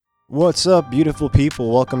What's up, beautiful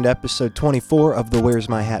people? Welcome to episode 24 of the Where's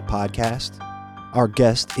My Hat podcast. Our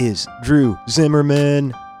guest is Drew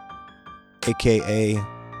Zimmerman, aka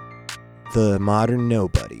The Modern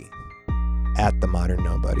Nobody, at The Modern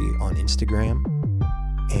Nobody on Instagram.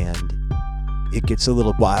 And it gets a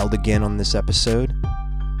little wild again on this episode,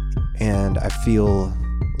 and I feel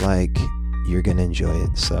like you're going to enjoy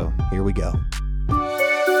it. So here we go.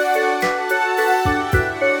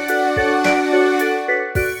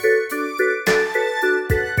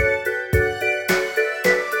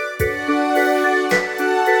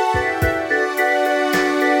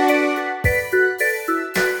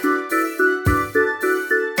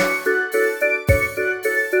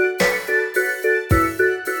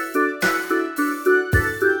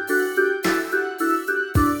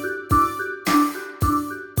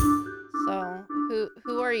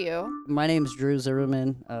 My name's Drew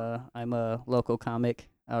Zimmerman. I'm a local comic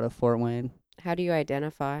out of Fort Wayne. How do you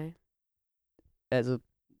identify? As a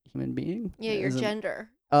human being? Yeah, your gender.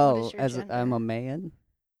 Oh, gender? I'm a man.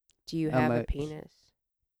 Do you have a penis?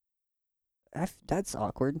 That's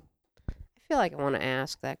awkward. I feel like I want to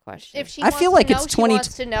ask that question. If she I feel like it's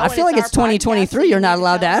 2023. You're not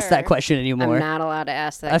allowed to ask that question anymore. I'm not allowed to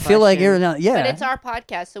ask that I feel like you're not. Yeah. But it's our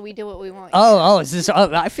podcast, so we do what we want. Is this?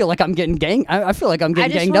 I feel like I'm getting gang. I feel like I'm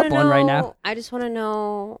getting ganged up on right now. I just want to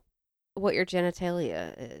know what your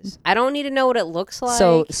genitalia is. I don't need to know what it looks like.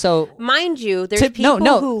 So mind you, there's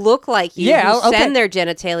people who look like you who send their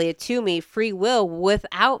genitalia to me free will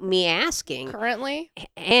without me asking. Currently?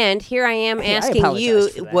 And here I am asking you,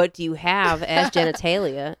 what do you have as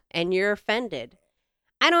genitalia? And you're offended.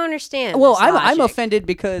 I don't understand. Well, I'm offended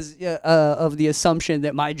because of the assumption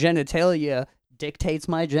that my genitalia dictates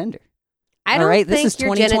my gender. I don't think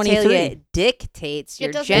your genitalia dictates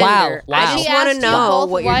your gender. Wow. I just want to know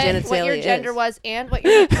what your genitalia is. What your gender was and what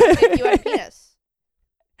your if you had a penis.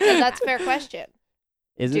 And that's a fair question.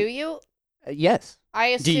 Is it? Do you? Yes. I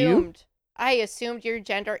assumed. Do you? I assumed your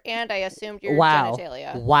gender and I assumed your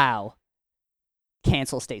genitalia. Wow.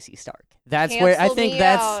 Cancel Stacey Stark. That's Cancel where I think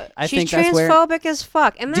that's. Out. I She's think that's where. transphobic as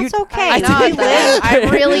fuck, and that's okay.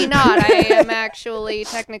 I'm really not. I am actually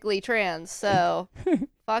technically trans, so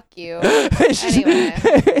fuck you.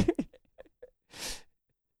 Anyway.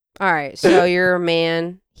 All right, so you're a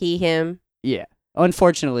man, he, him. Yeah.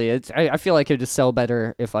 Unfortunately, I feel like it'd just sell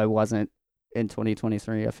better if I wasn't in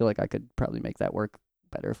 2023. I feel like I could probably make that work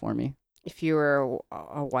better for me. If you were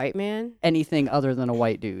a white man? Anything other than a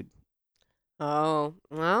white dude. Oh,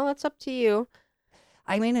 well, that's up to you.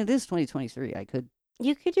 I mean, it is 2023.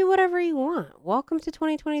 You could do whatever you want. Welcome to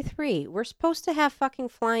 2023. We're supposed to have fucking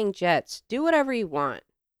flying jets. Do whatever you want.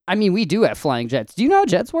 I mean, we do have flying jets. Do you know how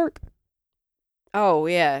jets work? Oh,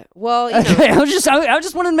 yeah. Well, you okay, know. I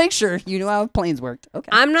just wanted to make sure you know how planes worked. Okay.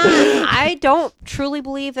 I don't truly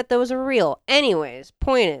believe that those are real. Anyways,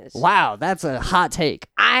 point is. Wow, that's a hot take.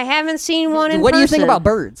 I haven't seen one in person. What do you think about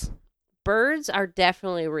birds? Birds are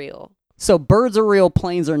definitely real. So birds are real,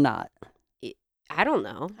 planes are not. I don't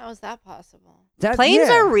know. How is that possible? Planes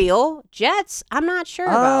are real. Jets, I'm not sure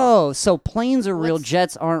about. Oh, so planes are real,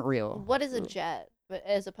 jets aren't real. What is a jet, but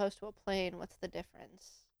as opposed to a plane? What's the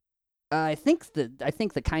difference? I think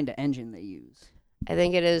the kind of engine they use. I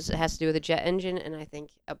think it has to do with a jet engine, and I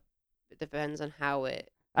think it depends on how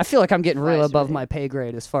it. I feel like I'm getting real above my pay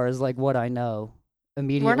grade as far as like what I know.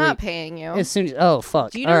 Immediately. We're not paying you. As soon as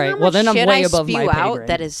fuck. Do you know all right. How much well, then I'm shit way I above my spew pay out grade.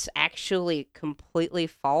 that is actually completely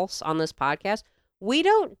false on this podcast. We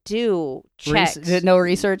don't do checks. No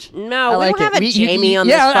research? No, we don't have a Jamie on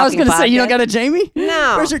this Yeah, I was going to say, you don't got a Jamie?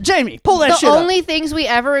 No. Where's your Jamie? Pull that shit The up. only things we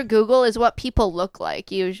ever Google is what people look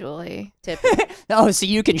like, usually. Oh, so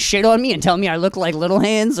you can shit on me and tell me I look like Little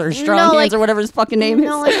Hands or Strong Hands or whatever his fucking name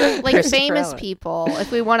is? Like famous people,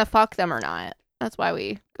 if we want to fuck them or not. That's why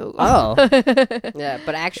we Google. Oh. Yeah,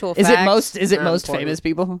 but actual facts. Is it most important. famous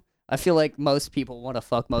people? I feel like most people want to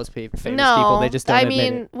fuck most famous people. They just don't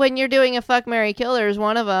admit it. When you're doing a fuck, marry, kill, there's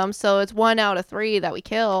one of them, so it's 1 out of 3 that we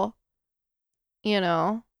kill. You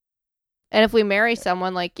know? And if we marry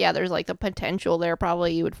someone, like, yeah, there's like the potential there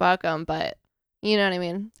probably you would fuck them, but you know what I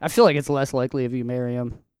mean? I feel like it's less likely if you marry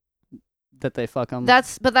them that they fuck them.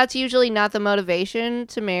 But that's usually not the motivation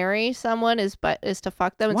to marry someone is to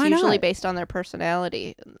fuck them. It's usually based on their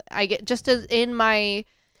personality. I get just as in my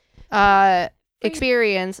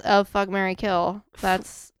experience of fuck, marry, kill.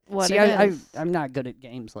 That's what it is. I'm not good at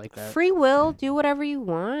games like that. Free will, do whatever you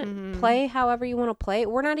want. Mm-hmm. Play however you want to play.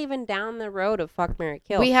 We're not even down the road of fuck, marry,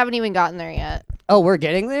 kill. We haven't even gotten there yet. Oh, we're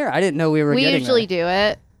getting there? I didn't know we were getting there. We usually do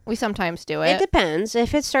it. We sometimes do it. It depends.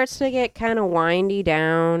 If it starts to get kind of windy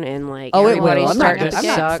down and like everybody's starting to I'm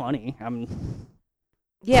suck. not funny.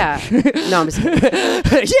 Yeah. No, I'm just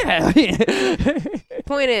kidding. Yeah.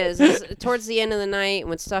 Point is towards the end of the night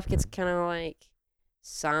when stuff gets kind of like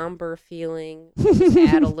somber feeling, just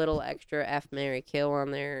add a little extra F, Marry, Kill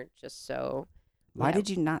on there just so. Why did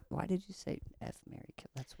you say F, Marry, Kill?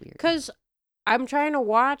 That's weird. Because I'm trying to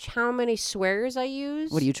watch how many swears I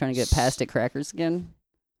use. What are you trying to get past at Crackers again?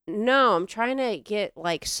 No, I'm trying to get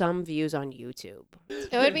like some views on YouTube.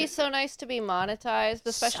 It would be so nice to be monetized,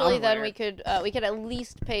 especially then Somewhere. we could at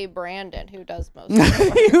least pay Brandon, who does most of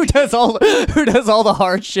the who does all the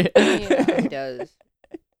hard shit. Yeah. He does.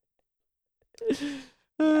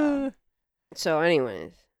 So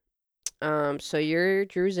anyways, so you're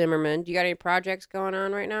Drew Zimmerman. Do you got any projects going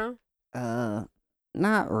on right now?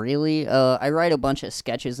 Not really. I write a bunch of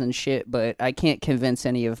sketches and shit, but I can't convince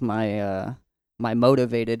any of my my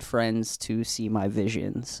motivated friends to see my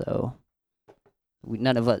vision. So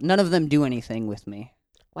none of them do anything with me.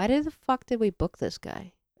 Why the fuck did we book this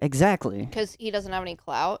guy? Exactly. Because he doesn't have any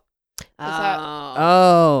clout.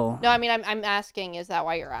 Oh. No, I mean I'm asking. Is that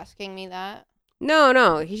why you're asking me that?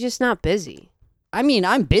 No, he's just not busy. I mean,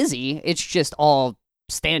 I'm busy. It's just all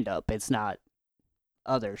stand up. It's not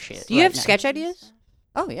other shit. Do you have now. sketch ideas?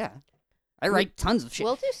 Oh yeah. I write tons of shit.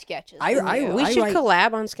 We'll do sketches. I We should write,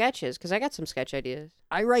 collab on sketches because I got some sketch ideas.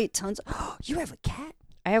 I write tons. You have a cat?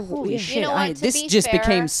 I have Holy yeah. shit! You know what, to this be just fair,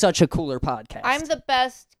 became such a cooler podcast. I'm the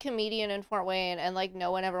best comedian in Fort Wayne, and like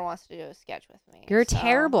no one ever wants to do a sketch with me. You're a so.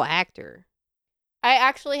 terrible actor. I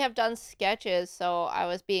actually have done sketches, so I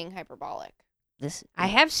was being hyperbolic. I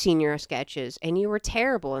have seen your sketches, and you were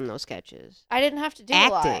terrible in those sketches. I didn't have to do a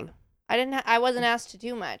Acting. lot. I wasn't asked to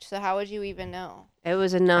do much, so how would you even know? It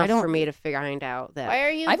was enough for me to find out that. Why are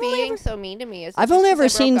you I've only being ever- so mean to me? Is it I've just only 'cause ever I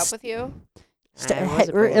seen broke up with you.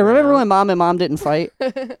 Remember when Mom and Mom didn't fight?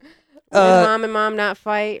 Did Mom and Mom not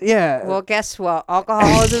fight? Yeah. Well, guess what?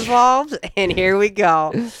 Alcohol is involved, and here we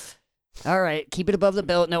go. All right, keep it above the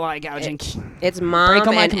belt. No eye gouging. It's Break mom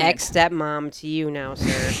on my and command. ex-stepmom to you now, sir.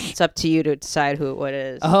 It's up to you to decide who it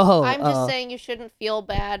is. Oh, I'm just saying you shouldn't feel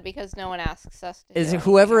bad because no one asks us to. Is do it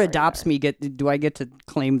whoever anything adopts regular. me do I get to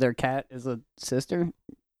claim their cat as a sister?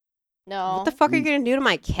 No. What the fuck are you gonna do to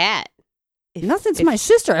my cat? Nothing's my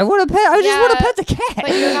sister. I want to pet. I just want to pet the cat.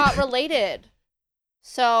 But you're not related,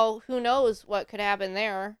 so who knows what could happen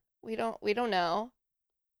there? We don't know.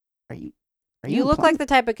 Are you? You look like the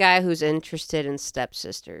type of guy who's interested in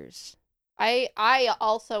stepsisters. I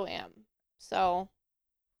also am. So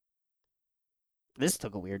This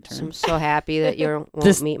took a weird So turn. I'm so happy that you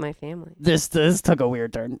won't meet my family. This took a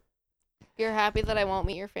weird turn. you're happy that I won't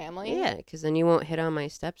meet your family? Yeah, because then you won't hit on my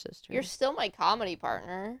stepsister. You're still my comedy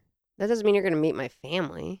partner. That doesn't mean you're gonna meet my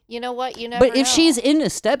family. You know what? You never But if know. she's into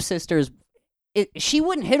stepsisters, she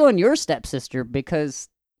wouldn't hit on your stepsister because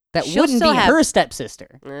that She'll wouldn't be still have- her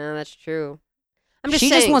stepsister. No, that's true. I'm just She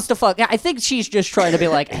saying. just wants to fuck. I think she's just trying to be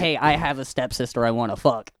like, hey, I have a stepsister I want to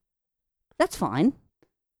fuck. That's fine.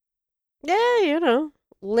 Yeah, you know.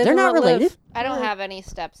 Live They're and not let live. related. I don't have any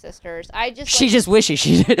stepsisters. I just She like, just wishes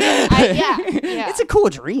she did. yeah. It's a cool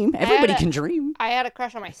dream. Everybody can dream. I had a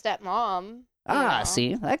crush on my stepmom. you know.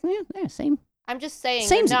 See, yeah, same. I'm just saying Samesies.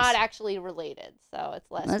 they're not actually related, so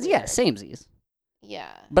it's less. Yeah, weird. samesies.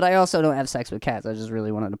 Yeah. But I also don't have sex with cats. I just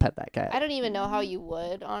really wanted to pet that cat. I don't even know how you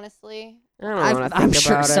would, honestly. I don't want to think I'm about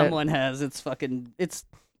sure it. someone has.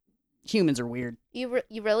 Humans are weird. You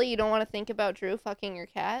really don't want to think about Drew fucking your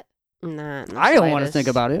cat? Nah, I don't want to think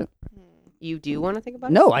about it. You do want to think about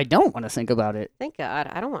it? No, I don't want to think about it. Thank God.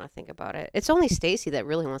 I don't want to think about it. It's only Stacey that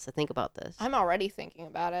really wants to think about this. I'm already thinking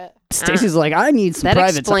about it. Stacey's like, I need some That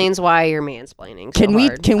private explains why you're mansplaining. Can so we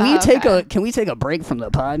hard. can we take a break from the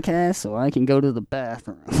podcast so I can go to the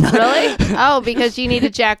bathroom? Really? Oh, because you need to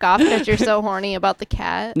jack off because you're so horny about the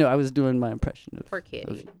cat? No, I was doing my impression of Poor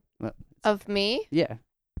kitty. Of me? Yeah,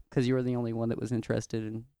 because you were the only one that was interested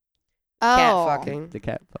in Cat Oh. fucking. the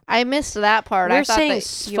cat. I missed that part. We're I thought saying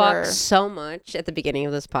that you fuck were... so much at the beginning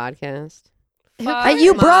of this podcast.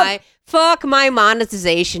 Fuck my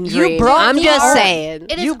monetization You dream. brought I'm the just art. saying.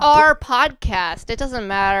 It is our podcast. It doesn't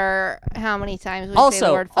matter how many times we say Also-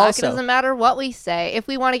 the word fuck. also- It doesn't matter what we say. If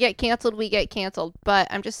we want to get canceled, we get canceled. But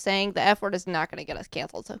I'm just saying the F word is not going to get us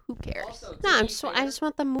canceled, so who cares? No, I just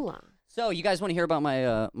want the moolah. So you guys want to hear about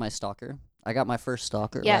my my stalker? I got my first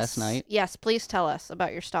stalker Yes. last night. Yes, please tell us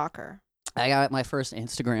about your stalker. I got my first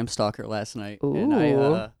Instagram stalker last night. Ooh.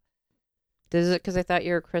 And Is it because I thought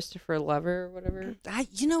you were Christopher Lover or whatever?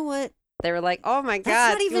 you know what? They were like, "Oh my That's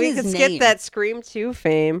God, not even we his could name. get that Scream 2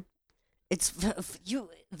 fame." It's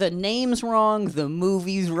the name's wrong, the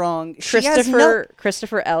movie's wrong. She has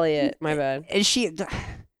Christopher Elliott. My bad. Is she?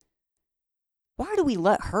 Why do we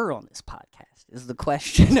let her on this podcast? is the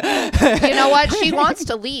question. You know what? She wants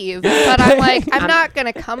to leave, but I'm like, I'm not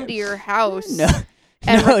gonna come to your house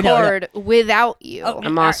and record without you. Oh,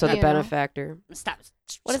 I'm also the You know. benefactor. Stop.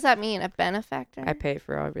 What does that mean? A benefactor? I pay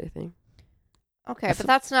for everything. Okay, but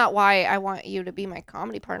that's not why I want you to be my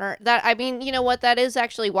comedy partner. I mean, you know what? That is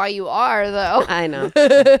actually why you are, though. I know.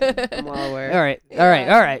 I'm well aware. All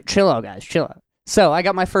right. Chill out, guys. Chill out. So I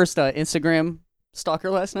got my first Instagram stalker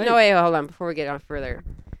last night. No, wait, hold on. Before we get on further,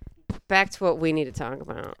 back to what we need to talk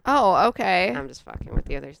about. Oh, okay. I'm just fucking with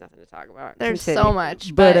you. There's nothing to talk about. There's Continue. so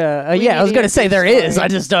much, But we yeah, I was need gonna to say hear there your is. story. I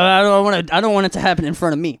just I don't want it to happen in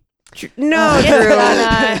front of me. No, It's Drew.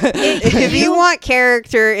 gonna- If you want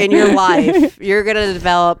character in your life, you're gonna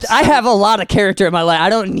develop. I have a lot of character in my life. I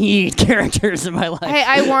don't need characters in my life. Hey,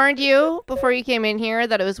 I warned you before you came in here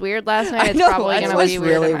that it was weird last night. I It's know, probably that's gonna what's be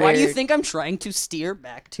really weird. Why do you weird. think I'm trying to steer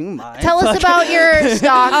back to my? Tell us fucking- about your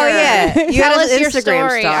stalker. Oh, yeah. You Tell had us an your Instagram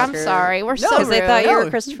story. I'm stalker. sorry. We're No, so 'cause they rude. thought you were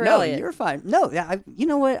Christopher no, Elliott. you're fine. No, yeah, you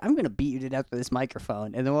know what? I'm gonna beat you to death with this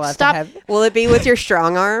microphone, and then we'll have Stop. to have. Will it be with your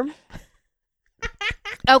strong arm?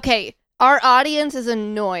 Okay, our audience is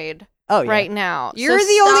annoyed Oh yeah. right now. You're so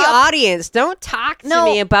the only stop. audience. Don't talk to No.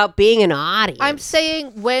 me about being an audience. I'm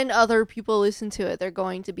saying when other people listen to it, they're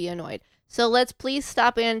going to be annoyed. So let's please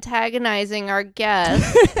stop antagonizing our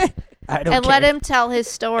guest I don't and care. let him tell his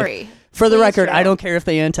story. For the Please, record, Drew. I don't care if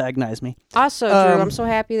they antagonize me. Also, Drew, Um, I'm so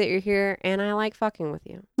happy that you're here, and I like fucking with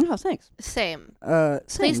you. No, thanks. Same. Same,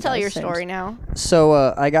 Please tell guys, your same. story now. So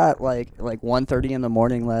I got like 1:30 in the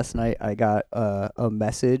morning last night. I got a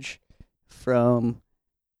message from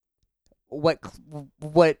what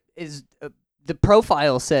is the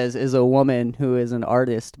profile says is a woman who is an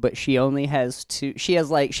artist, but she only has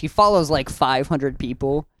she follows like 500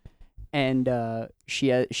 people, and she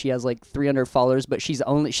has like 300 followers, but she's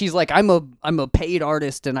like I'm a paid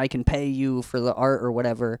artist and I can pay you for the art or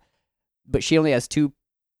whatever, but she only has 2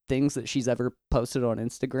 things that she's ever posted on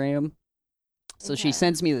Instagram. So she Okay.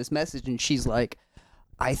 sends me this message and she's like,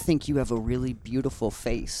 I think you have a really beautiful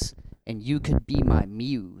face and you could be my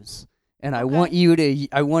muse. And I want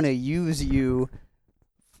to use you,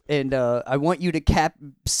 and I want you to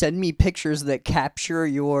send me pictures that capture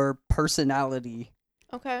your personality,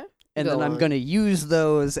 Okay. and Go then I'm on. gonna use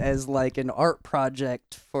those as like an art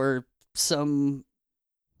project for some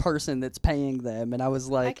person that's paying them. And I was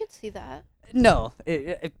I like, could see that. no.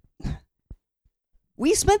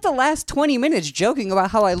 We spent the last 20 minutes joking about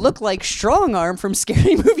how I look like Strong Arm from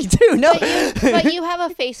Scary Movie 2. No. But you have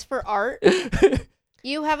a face for art.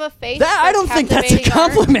 You have a face. That, for I don't think that's a captivating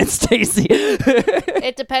art. compliment, Stacey.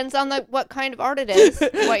 It depends on what kind of art it is.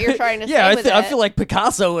 What you're trying to Yeah, say with I it. feel like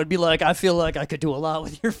Picasso would be like, I feel like I could do a lot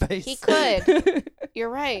with your face. He could. You're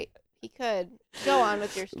right. He could. Go on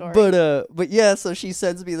with your story. But yeah, so she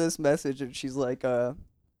sends me this message and she's like, I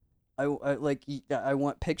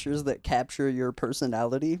want pictures that capture your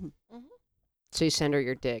personality. So you send her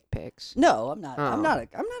your dick pics. No, I'm not. Oh. I'm not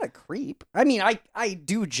a creep. I mean, I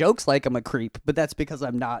do jokes like I'm a creep, but that's because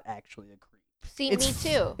I'm not actually a creep. See, It's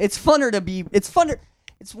me too. It's funner to be. It's funner.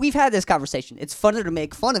 We've had this conversation. It's funner to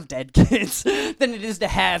make fun of dead kids than it is to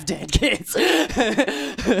have dead kids. Yeah.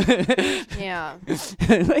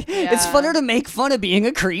 It's funner to make fun of being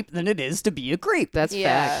a creep than it is to be a creep. That's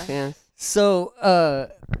Yeah. facts. Yeah. So,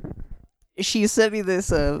 she sent me this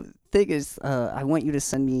thing is, I want you to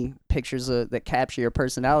send me pictures that capture your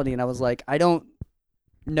personality, and I was like, I don't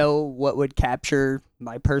know what would capture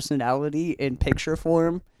my personality in picture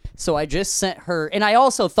form, so I just sent her, and I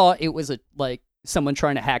also thought it was someone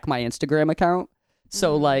trying to hack my Instagram account.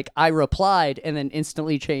 So like I replied and then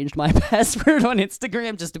instantly changed my password on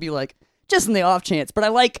Instagram just to be like, just in the off chance. But I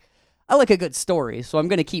like a good story, so I'm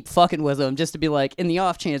gonna keep fucking with them just to be like, in the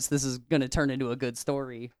off chance this is gonna turn into a good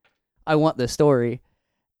story, I want the story.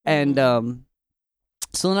 And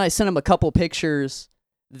so then I sent him a couple pictures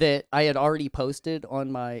that I had already posted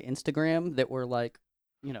on my Instagram that were like,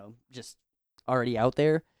 just already out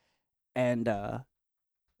there. And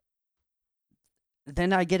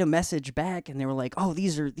then I get a message back and they were like, "Oh,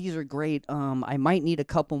 these are great. I might need a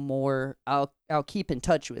couple more. I'll keep in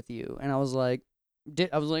touch with you." And I was like,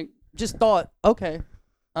 just thought, okay.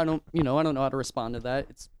 I don't know how to respond to that.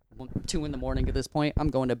 It's 2 a.m. at this point. I'm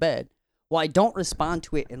going to bed. Well, I don't respond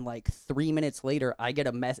to it, and like 3 minutes later, I get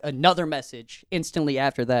another message instantly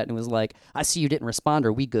after that, and it was like, "I see you didn't respond.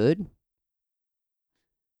 Are we good?"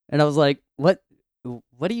 And I was like, "What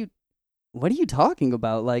are you talking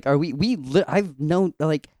about? Like, are I've known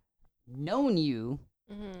you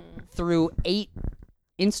through 8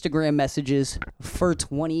 Instagram messages for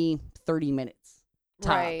 20, 30 minutes tops."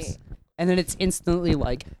 Right. And then it's instantly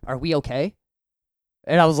like, "Are we okay?"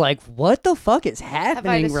 And I was like, what the fuck is Have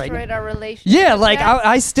I happening right now? destroyed our relationship? Yeah, like yet?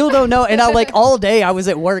 I still don't know. And I like all day I was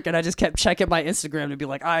at work and I just kept checking my Instagram to be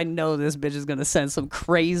like, I know this bitch is gonna send some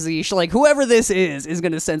crazy shit. Like whoever this is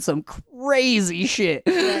gonna send some crazy shit.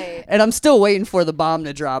 Right. And I'm still waiting for the bomb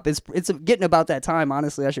to drop. It's getting about that time.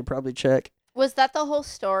 Honestly, I should probably check. Was that the whole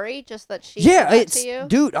story? Just that she Yeah, said that it's to you?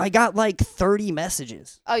 dude. I got like 30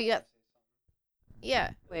 messages. Oh, you got... Yeah.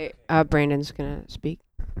 Wait, Brandon's gonna speak.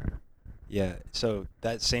 Yeah, so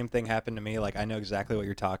that same thing happened to me. Like, I know exactly what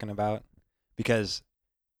you're talking about because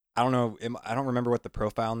I don't know, I don't remember what the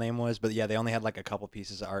profile name was, but yeah, they only had like a couple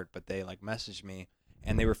pieces of art, but they like messaged me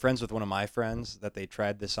and they were friends with one of my friends that they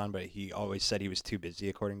tried this on, but he always said he was too busy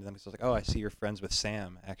according to them. So I was like, oh, I see you're friends with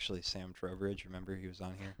Sam, actually, Sam Trowbridge. Remember he was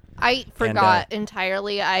on here? I forgot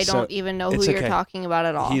entirely. I so don't even know who it's you're okay. talking about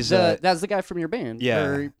at all. He's That's the guy from your band. yeah,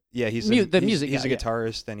 or- yeah, he's the he's, music he's guy, a yeah.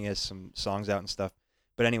 guitarist and he has some songs out and stuff.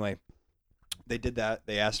 But anyway, they did that.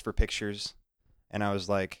 They asked for pictures, and I was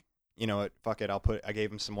like, you know what, fuck it. I gave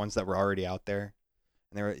them some ones that were already out there,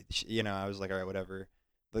 and they were, you know, I was like, all right, whatever.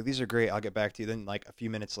 Like, these are great. I'll get back to you. Then like a few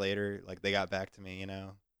minutes later, like they got back to me, you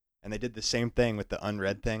know, and they did the same thing with the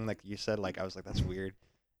unread thing, like you said. Like I was like, that's weird,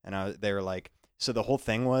 and they were like, so the whole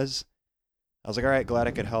thing was, I was like, all right, glad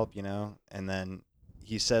I could help, you know, and then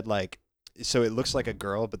he said like, so it looks like a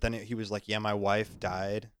girl, but then he was like, yeah, my wife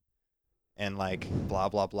died. And like blah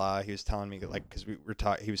blah blah. He was telling me like because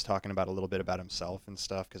he was talking about a little bit about himself and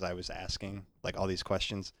stuff because I was asking like all these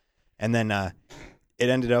questions, and then it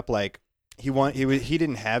ended up like he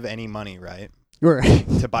didn't have any money, right,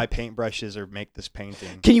 to buy paintbrushes or make this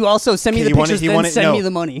painting. Can you also send me the pictures? Send me the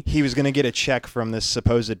money. He was gonna get a check from this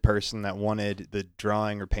supposed person that wanted the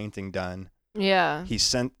drawing or painting done. Yeah. He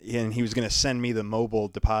was gonna send me the mobile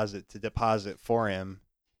deposit to deposit for him,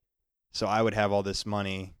 so I would have all this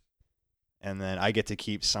money. And then I get to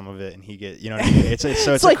keep some of it, and he get, you know what I mean?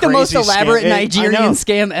 It's like the most elaborate scam. Nigerian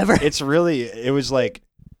scam ever. It was like,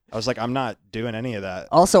 I was like, I'm not doing any of that.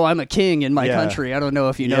 Also, I'm a king in my country. I don't know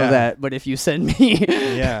if you know that, but if you send me,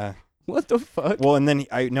 yeah, what the fuck? Well, and then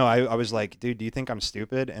I was like, dude, do you think I'm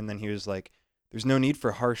stupid? And then he was like, there's no need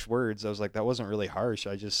for harsh words. I was like, that wasn't really harsh.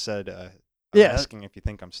 I just said, I'm asking if you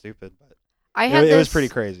think I'm stupid, but it was pretty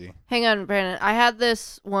crazy. Hang on, Brandon. I had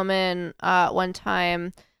this woman one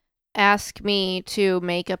time ask me to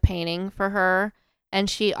make a painting for her, and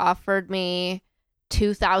she offered me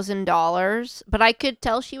 $2,000, but I could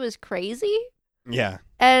tell she was crazy. Yeah.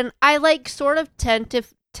 And I like sort of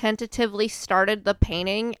tentatively started the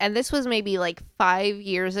painting, and this was maybe like 5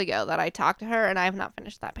 years ago that I talked to her, and I have not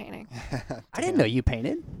finished that painting. I didn't know you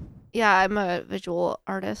painted. Yeah, I'm a visual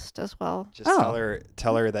artist as well. Just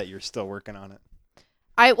tell her that you're still working on it.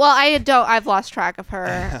 I've lost track of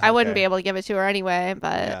her. I wouldn't Okay. be able to give it to her anyway,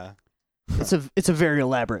 but Yeah. It's a very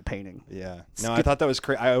elaborate painting. Yeah. No, I thought that was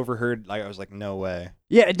crazy. I overheard, like, I was like, no way.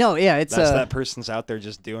 Yeah, no, yeah, it's that person's out there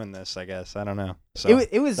just doing this, I guess. I don't know. So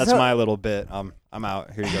it was that's my little bit. I'm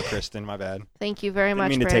out. Here you go, Kristen. My bad. thank you very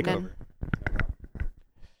much, Didn't mean to Brandon. take over.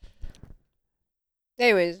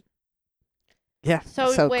 Anyways, yeah.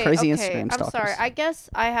 So wait, crazy okay, Instagram I'm stalkers. sorry. I guess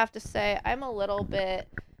I have to say I'm a little bit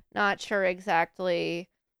not sure exactly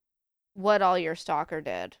what all your stalker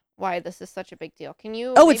did. Why this is such a big deal? Can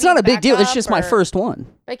you? Oh, it's maybe not a big back deal. It's up, just my or- first one.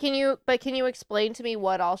 But can you explain to me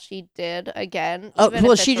what all she did again? Oh, even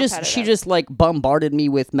well, if it's she repetitive? just like bombarded me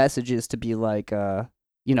with messages to be like,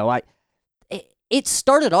 you know, it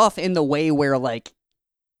started off in the way where like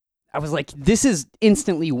I was like, this is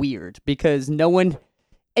instantly weird because no one.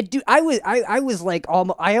 Dude, I was like,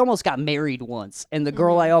 I almost got married once, and the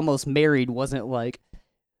girl I almost married wasn't like,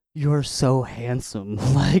 you're so handsome,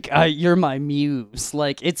 like you're my muse.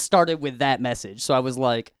 Like it started with that message, so I was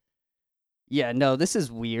like, yeah, no, this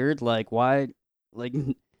is weird. Like why? Like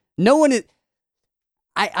no one is.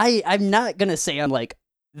 I'm not gonna say I'm like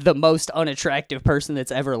the most unattractive person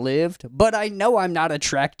that's ever lived, but I know I'm not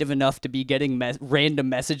attractive enough to be getting random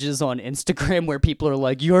messages on Instagram where people are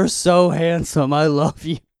like, "You're so handsome, I love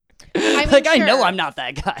you." I mean, like I know sure. I'm not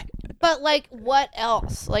that guy. But like, what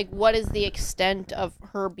else? Like, what is the extent of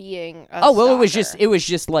her being? Oh well, stalker? it was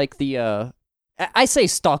just like the I say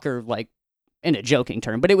stalker like in a joking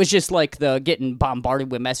term, but it was just like the getting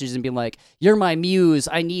bombarded with messages and being like, "You're my muse.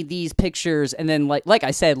 I need these pictures." And then like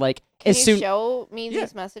I said, like Can as you soon show me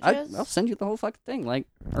these messages? I'll send you the whole fucking thing, like,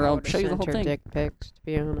 or I I'll would've show you the sent whole her thing. dick pics, to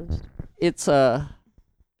be honest. It's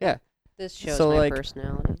This shows So, my like,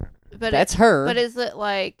 personality. But that's her. But is it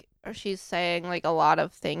like she's saying like a lot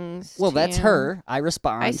of things? Well, to that's you? her. I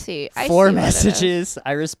respond. I see. I 4 see what it is. messages.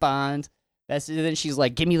 I respond. Then she's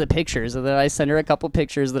like, "Give me the pictures," and then I send her a couple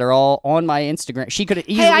pictures that are all on my Instagram. She could have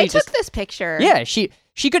easily. Hey, I just, took this picture. Yeah, she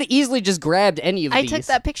She could have easily just grabbed any of I these. took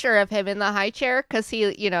that picture of him in the high chair because he Oh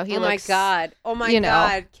looks. my god! Oh my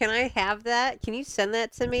god! Can I have that? Can you send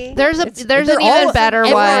that to me? There's an they're even all better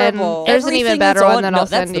adorable. one. There's an even Everything better that's one on- that no, I'll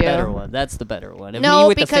send That's you. the better one. That's the better one. And me No,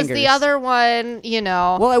 with because the the other one,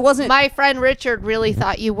 Well, I wasn't. my friend Richard really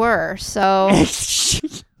thought you were. So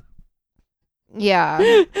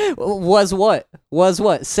yeah, Was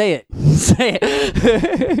what? Say it. Say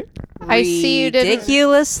it. I see you didn't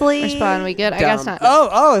ridiculously respond. We good? I guess dumb. not.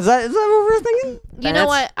 Oh, is that what we're thinking? You know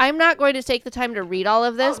what? I'm not going to take the time to read all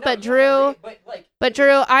of this, but Drew,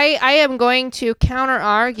 I am going to counter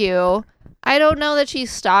argue. I don't know that she's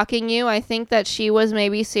stalking you. I think that she was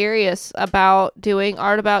maybe serious about doing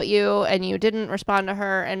art about you, and you didn't respond to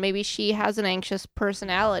her, and maybe she has an anxious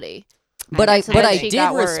personality. But And so then she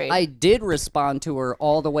got worried. I did respond to her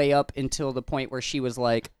all the way up until the point where she was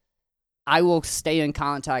like, I will stay in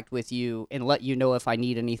contact with you and let you know if I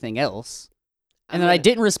need anything else. And then I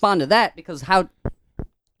didn't respond to that because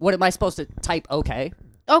what am I supposed to type? Okay.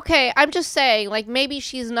 Okay, I'm just saying, like, maybe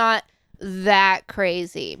she's not that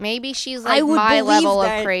crazy. Maybe she's like would my believe level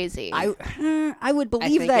that. of crazy. I would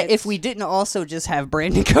believe think that if it's- we didn't also just have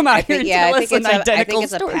Brandon come out here and tell us an I identical think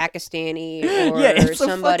it's story. a Pakistani or Yeah, it's a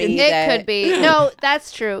somebody fucking- It that could be. No,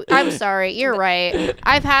 that's true. I'm sorry. You're right.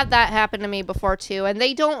 I've had that happen to me before too, and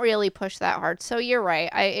they don't really push that hard. So you're right.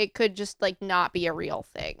 It could just like not be a real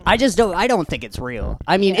thing. I don't think it's real.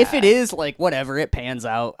 I mean, if it Yeah. is, like, whatever, it pans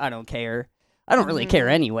out. I don't care. I don't really Mm-hmm. care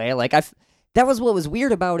anyway. Like, that was what was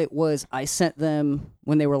weird about it was I sent them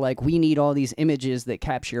when they were like, we need all these images that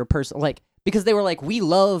capture your person. Like, because they were like, we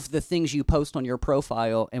love the things you post on your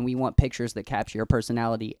profile and we want pictures that capture your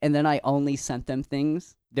personality. And then I only sent them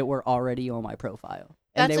things that were already on my profile.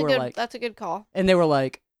 And That's a good call. and they were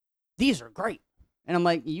like, these are great. And I'm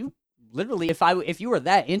like, you literally, if you were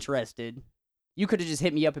that interested, you could have just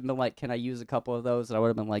hit me up and been like, can I use a couple of those? And I would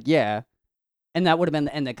have been like, yeah. And that would have been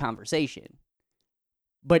the end of the conversation.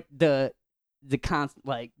 But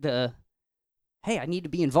hey, I need to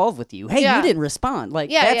be involved with you. Hey, Yeah. you didn't respond. Like,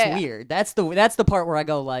 Yeah, that's yeah, yeah. weird. That's the part where I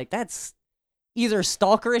go like, that's either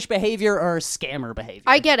stalkerish behavior or scammer behavior.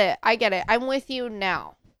 I get it. I'm with you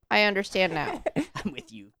now. I understand now. I'm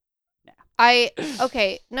with you.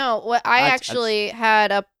 Okay. No, what I I- actually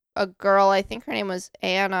had a girl, I think her name was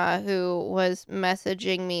Anna, who was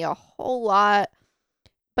messaging me a whole lot.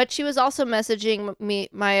 But she was also messaging me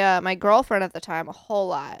my girlfriend at the time a whole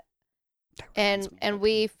lot. And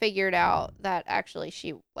we figured out that actually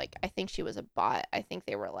she I think she was a bot. I think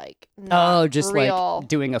they were like not just real. like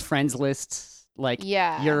doing a friends list. Like,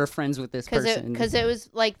 Yeah. you're friends with this person. Because it was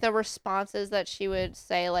like the responses that she would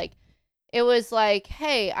say, like, it was like,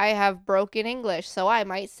 hey, I have broken English, so I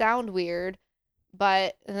might sound weird.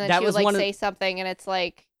 But and then That she would was like one of- say something, and it's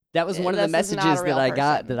like, That was one of the this is not a messages that real I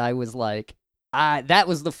got person. that I was like, that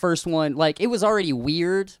was the first one. Like, it was already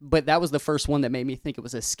weird, but that was the first one that made me think it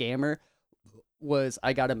was a scammer. Was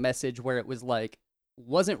I got a message where it was like,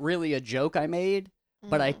 wasn't really a joke I made,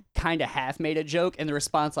 but I kind of half made a joke, and the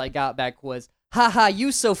response I got back was, haha,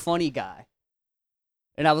 you so funny guy.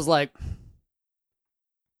 And I was like,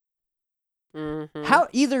 Mhm. how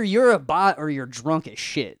either you're a bot or you're drunk as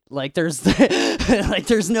shit. Like, there's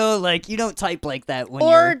there's no, like, you don't type like that when or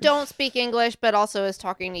you're don't speak English, but also is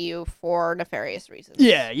talking to you for nefarious reasons.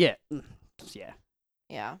 yeah.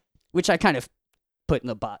 Yeah. Which I kind of put in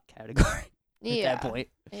the bot category Yeah. at that point.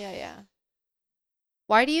 Yeah.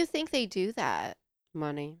 Why do you think they do that?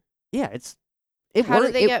 money. Yeah, How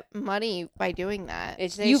do they get money by doing that?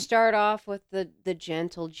 They start off with the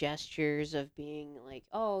gentle gestures of being like,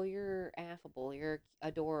 "Oh, you're affable, you're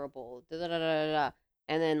adorable," da da da da da,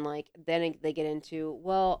 and then they get into,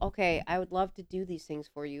 "Well, okay, I would love to do these things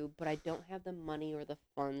for you, but I don't have the money or the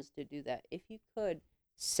funds to do that. If you could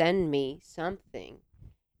send me something,"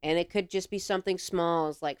 and it could just be something small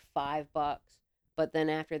as like $5, but then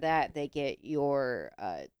after that they get your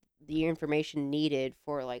the information needed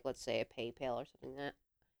for, like, let's say a PayPal or something like that,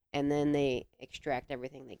 and then they extract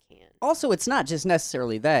everything they can. Also, it's not just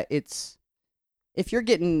necessarily that. It's if you're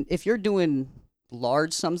doing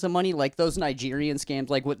large sums of money, like those Nigerian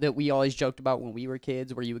scams, like that we always joked about when we were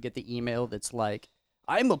kids, where you would get the email that's like,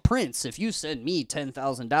 "I'm a prince. If you send me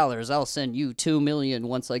 $10,000, I'll send you $2 million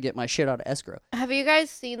once I get my shit out of escrow." Have you guys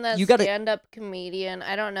seen that You gotta- stand-up comedian?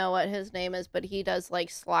 I don't know what his name is, but he does like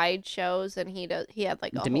slideshows, and he had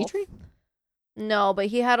like a Dimitri? No, but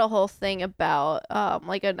he had a whole thing about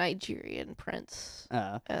like a Nigerian prince.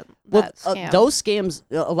 And Well, that scam. those scams,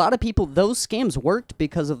 a lot of people, those scams worked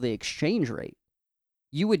because of the exchange rate.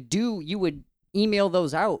 You would email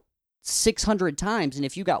those out 600 times, and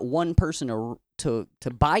if you got one person to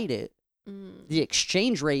bite it, Mm. the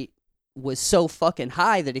exchange rate was so fucking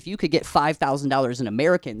high that if you could get $5,000 in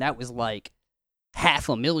American, that was like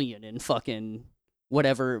 $500,000 in fucking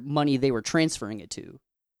whatever money they were transferring it to.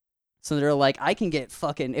 So they're like,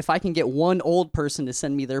 if I can get one old person to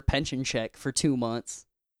send me their pension check for 2 months,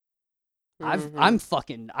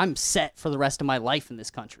 I'm set for the rest of my life in this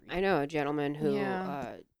country. I know a gentleman who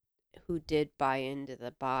Yeah. who did buy into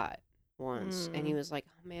the bot once, and he was like,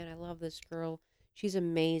 "Oh man, I love this girl. She's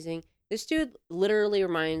amazing." This dude literally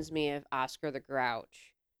reminds me of Oscar the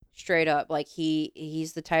Grouch, straight up. Like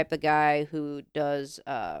he's the type of guy who does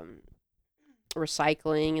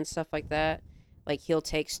recycling and stuff like that. Like he'll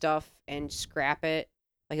take stuff and scrap it.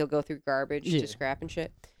 Like he'll go through garbage to scrap and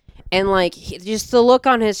shit. And like just the look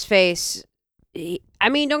on his face. I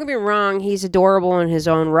mean, don't get me wrong, he's adorable in his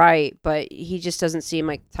own right, but he just doesn't seem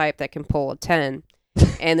like the type that can pull a 10.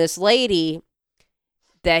 And this lady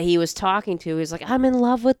that he was talking to is like, I'm in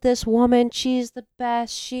love with this woman. She's the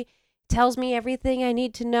best. She tells me everything I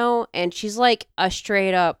need to know. And she's like a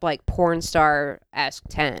straight up like porn star-esque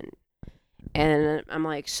 10. And I'm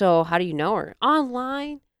like, so how do you know her?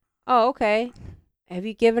 Online. Oh, okay. Have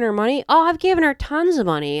you given her money? Oh, I've given her tons of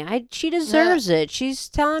money. She deserves it. She's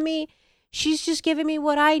telling me. She's just giving me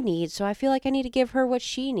what I need, so I feel like I need to give her what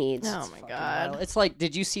she needs. Oh my god. Wild. It's like,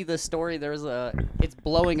 did you see the story? It's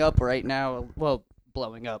blowing up right now. Well,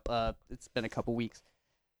 blowing up. It's been a couple weeks.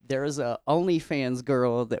 There's a OnlyFans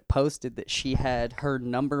girl that posted that she had her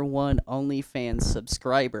number one OnlyFans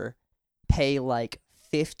subscriber pay like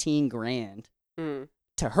 $15,000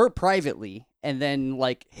 to her privately, and then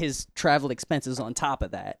like his travel expenses on top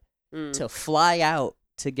of that to fly out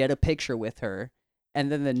to get a picture with her. And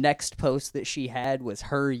then the next post that she had was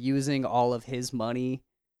her using all of his money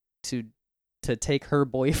to take her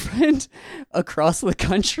boyfriend across the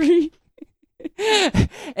country.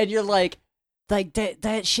 And you're like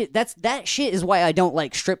that shit. That shit is why I don't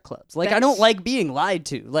like strip clubs. Like I don't like being lied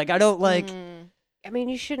to. Like I don't like. I mean,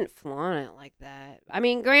 you shouldn't flaunt it like that. I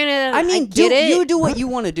mean, granted, I mean, you do what you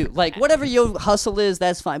want to do. Like whatever your hustle is,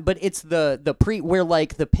 that's fine. But it's the where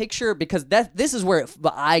like the picture, because this is where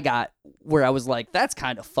I got where I was like, that's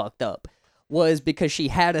kind of fucked up, was because she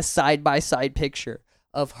had a side by side picture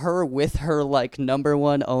of her with her like number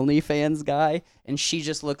one OnlyFans guy, and she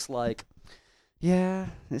just looks like, yeah,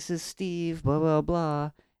 this is Steve, blah blah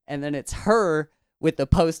blah, and then it's her with the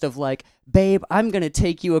post of like, babe, I'm going to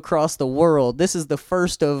take you across the world. This is the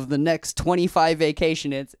first of the next 25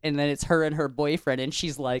 vacations. And then it's her and her boyfriend. And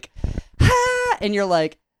she's like, ha! And you're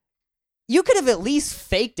like, you could have at least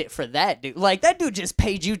faked it for that dude. Like, that dude just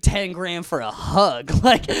paid you $10,000 for a hug.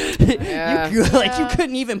 Like, you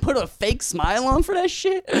couldn't even put a fake smile on for that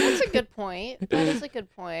shit. That's a good point. That is a good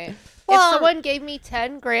point. Well, if someone gave me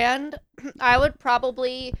 $10,000, I would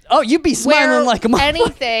probably you'd be smiling like a motherfucker.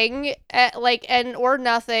 Anything, or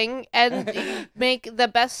nothing, and make the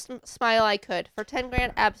best smile I could for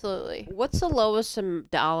 $10,000. Absolutely. What's the lowest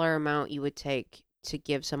dollar amount you would take to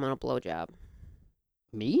give someone a blowjob?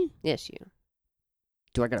 Me? Yes, you.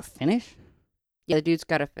 Do I gotta finish? Yeah, the dude's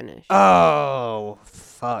gotta finish. Oh,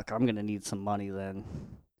 fuck. I'm gonna need some money then.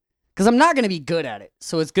 Because I'm not gonna be good at it,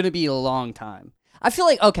 so it's gonna be a long time. I feel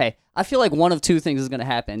like one of two things is gonna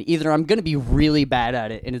happen. Either I'm gonna be really bad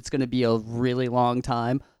at it, and it's gonna be a really long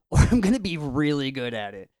time, or I'm gonna be really good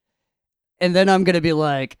at it. And then I'm gonna be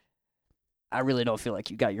like, I really don't feel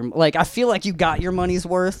like you got your... Like, I feel like you got your money's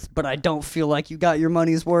worth, but I don't feel like you got your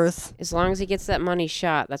money's worth. As long as he gets that money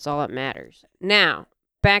shot, that's all that matters. Now,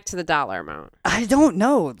 back to the dollar amount. I don't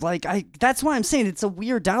know. Like, that's why I'm saying it's a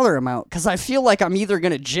weird dollar amount, because I feel like I'm either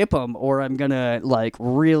going to jip them or I'm going to, like,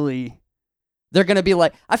 really... They're going to be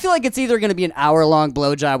like... I feel like it's either going to be an hour-long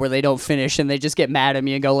blowjob where they don't finish and they just get mad at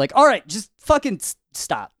me and go like, all right, just fucking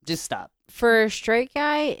stop. Just stop. For a straight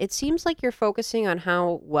guy, it seems like you're focusing on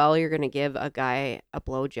how well you're going to give a guy a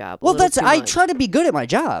blowjob. Well, I try to be good at my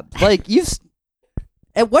job. Like,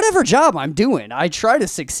 at whatever job I'm doing, I try to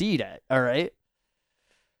succeed at, all right?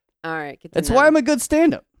 All right. That's why I'm a good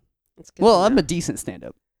stand-up. Well, I'm a a decent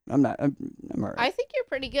stand-up. I'm all right. I think you're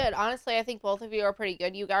pretty good. Honestly, I think both of you are pretty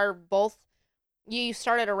good. You are both... You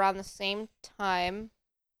started around the same time,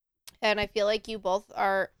 and I feel like you both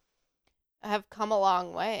have come a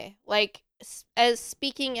long way. Like, and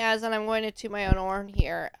I'm going to toot my own horn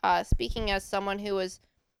here, speaking as someone who was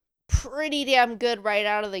pretty damn good right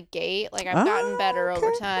out of the gate, like, I've gotten better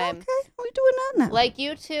over time. Okay, we're doing that now. Like,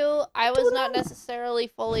 you two, I was not necessarily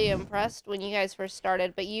fully impressed when you guys first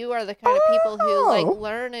started, but you are the kind of people who, like,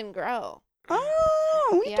 learn and grow.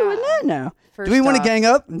 Oh, we're doing that now. First do we want to off- gang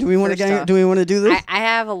up? Do we want to gang off, up? Do we want to do this? I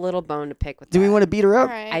have a little bone to pick with that. Do we want to beat her up?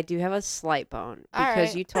 All right. I do have a slight bone All because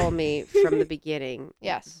right. you told me from the beginning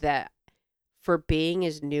Yes. that for being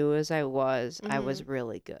as new as I was Mhm.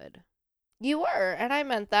 really good. You were, and I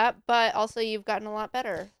meant that, but also you've gotten a lot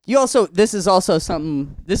better. This is also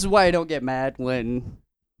something, this is why I don't get mad when,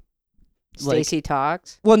 like, Stacey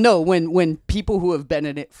talks. well, no, when people who have been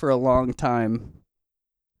in it for a long time,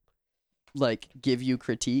 like, give you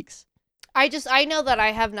critiques. I know that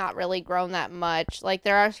I have not really grown that much. Like,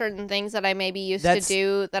 there are certain things that I maybe used to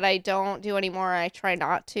do that I don't do anymore. I try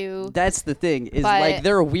not to. That's the thing, is, But- like,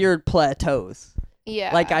 there are weird plateaus.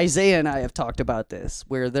 Yeah. Like, Isaiah and I have talked about this,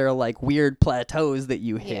 where there are, like, weird plateaus that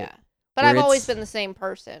you hit. Yeah. But where I've always it's- been the same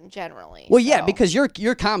person, generally. Well, yeah, so because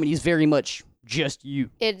your comedy is very much just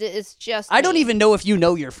you. it is just I don't me. even know if you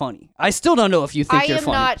know you're funny. I still don't know if you think I you're am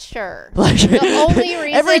funny. not sure. Like, The only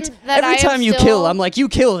reason every that I am time you still- kill, I'm like, you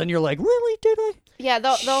killed, and you're like, really? Did I? Yeah,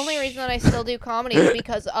 the only reason that I still do comedy is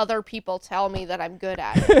because other people tell me that I'm good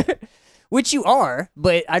at it. Which you are,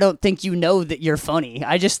 but I don't think you know that you're funny.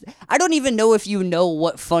 I don't even know if you know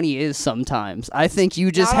what funny is sometimes. I think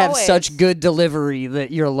you just Not have always. such good delivery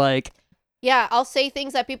that you're like, Yeah, I'll say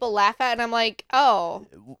things that people laugh at, and I'm like, oh,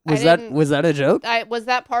 was didn't- that a joke? was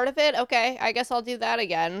that part of it? Okay, I guess I'll do that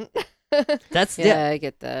again. That's Yeah, I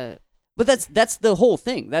get that. But that's the whole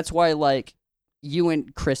thing. That's why, like, you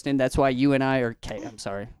and Kristen, that's why you and I are Kay, I'm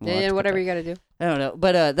sorry. We'll have to Yeah, cut whatever that. you got to do. I don't know,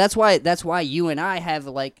 but that's why you and I have,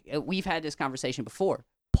 like, we've had this conversation before.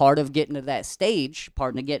 Part of getting to that stage,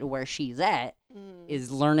 part of getting where she's at, is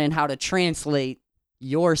learning how to translate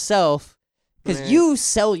yourself, because Right. you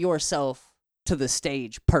sell yourself to the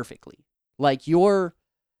stage perfectly. Like,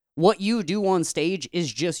 what you do on stage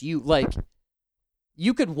is just you. Like,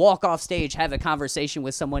 you could walk off stage, have a conversation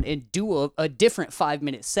with someone, and do a different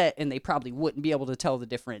 5-minute set, and they probably wouldn't be able to tell the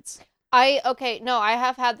difference. I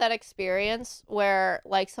have had that experience where,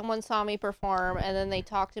 like, someone saw me perform and then they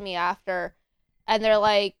talked to me after and they're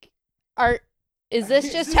like, is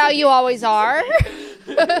this just how you always are?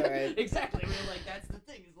 Exactly. I mean, like, that's the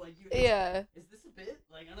thing. Is like, Yeah. Is this a bit?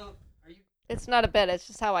 Like, I don't. Are you? It's not a bit, it's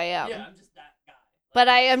just how I am. Yeah, I'm just that guy. But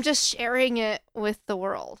I am just sharing it with the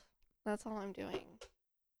world. That's all I'm doing.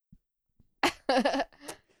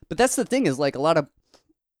 But that's the thing, is, like, a lot of,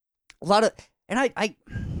 and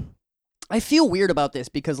I feel weird about this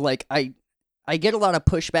because, like, I get a lot of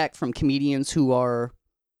pushback from comedians who are,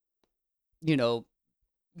 you know,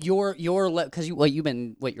 because you've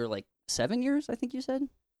been, you're like 7 years, I think you said?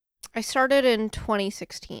 I started in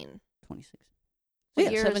 2016. 26. What Yeah,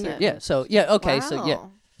 year 7 is years. it? Yeah, so, yeah, okay, so, yeah.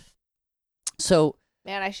 Wow. So,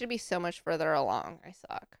 Man, I should be so much further along. I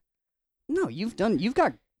suck. no, you've got You're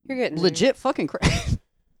getting there. legit fucking crap.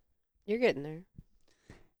 You're getting there.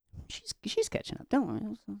 She's catching up. Don't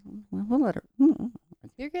worry. We'll let her.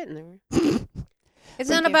 You're getting there. Thank It's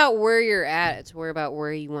not you. about where you're at. It's about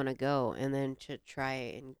where you want to go, and then to try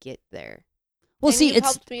and get there. Well, And see, you've it's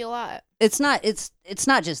helped me a lot. it's not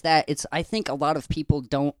just that. It's, I think a lot of people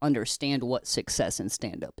don't understand what success in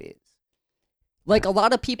stand up is. Like, a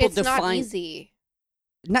lot of people It's define not easy.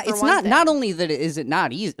 Not, for it's one not thing. only that it isn't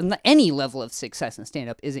not easy. Any level of success in stand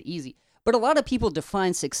up isn't easy. But a lot of people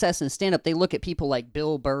define success in stand up. They look at people like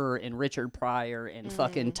Bill Burr and Richard Pryor and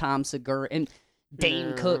fucking Tom Segura and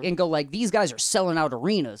Dane Cook and go like, these guys are selling out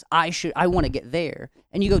arenas. I want to get there.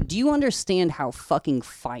 And you go, do you understand how fucking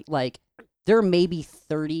like, there are maybe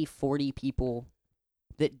 30, 40 people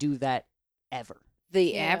that do that ever. The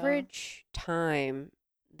Yeah. average time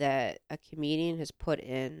that a comedian has put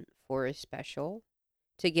in for a special,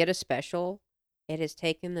 to get a special, it has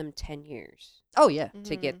taken them 10 years Oh yeah.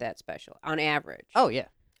 to get that special, on average. Oh yeah.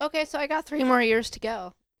 Okay, so I got 3 more years to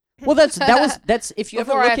go. Well, that's if you ever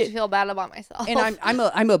Before I look have at, to feel bad about myself. and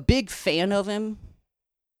I'm a big fan of him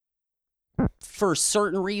for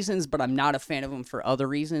certain reasons, but I'm not a fan of him for other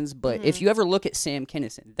reasons. But if you ever look at Sam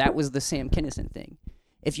Kinison, that was the Sam Kinison thing.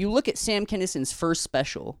 If you look at Sam Kinison's first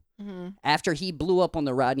special, after he blew up on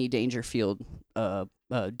the Rodney Dangerfield's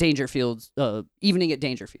Evening at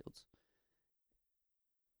Dangerfield's,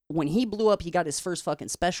 when he blew up, he got his first fucking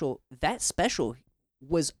special. That special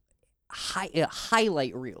was a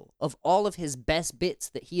highlight reel of all of his best bits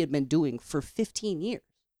that he had been doing for 15 years.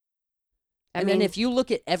 And then if you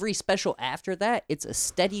look at every special after that, it's a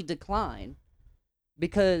steady decline,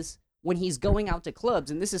 because when he's going out to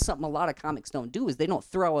clubs, and this is something a lot of comics don't do, is they don't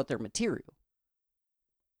throw out their material.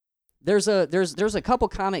 There's a couple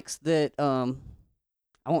comics that I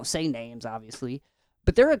won't say names, obviously,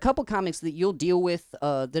 but there are a couple comics that you'll deal with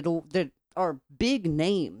that are big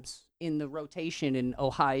names in the rotation in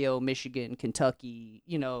Ohio, Michigan, Kentucky,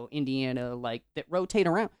 Indiana, like, that rotate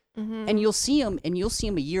around. And you'll see them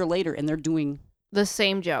a year later, and they're doing the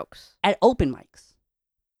same jokes. at open mics.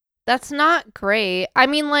 That's not great. I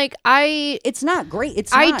mean, like, It's not great.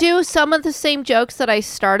 It's I not. do some of the same jokes that I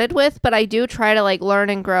started with, but I do try to like learn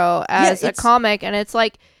and grow as a it's- comic. And it's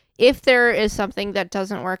like, if there is something that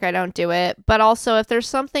doesn't work, I don't do it. But also, if there's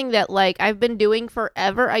something that like I've been doing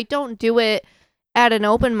forever, I don't do it at an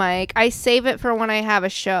open mic. I save it for when I have a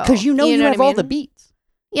show. Because you know have what I all the mean? beats.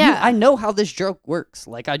 Yeah. I know how this joke works.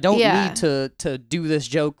 Like, I don't Yeah. need to do this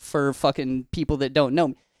joke for fucking people that don't know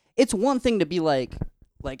me. It's one thing to be like,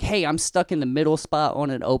 hey, I'm stuck in the middle spot on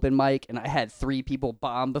an open mic, and I had 3 people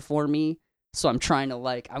bomb before me, so I'm trying to,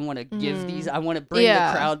 like, I want to give these, I want to bring the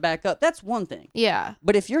crowd back up. That's one thing. Yeah.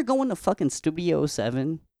 But if you're going to fucking Studio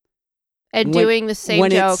 7... And when- doing the same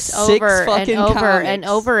when it's jokes 6 over and fucking over and comics.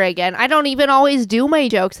 over again. I don't even always do my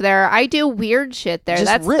jokes there. I do weird shit there.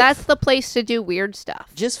 Just riff. That's the place to do weird stuff.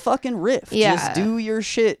 Just fucking riff. Yeah. Just do your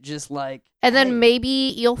shit. Just like... And then hey.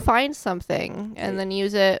 maybe you'll find something and then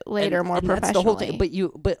use it later more and professionally. That's the whole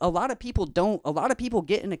thing. But a lot of people don't. A lot of people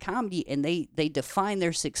get into comedy and they define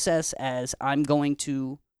their success as I'm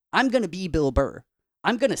gonna be Bill Burr.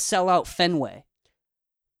 I'm gonna sell out Fenway.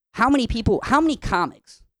 How many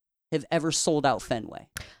comics have ever sold out Fenway?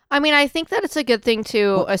 I mean, I think that it's a good thing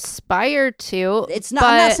to aspire to. It's not.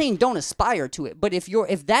 I'm not saying don't aspire to it, but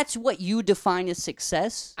if that's what you define as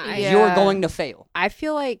success, you're Yeah. going to fail. I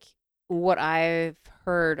feel like what I've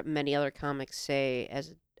heard many other comics say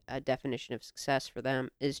as a definition of success for them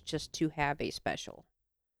is just to have a special.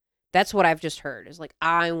 That's what I've just heard. Is like,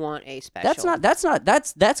 I want a special.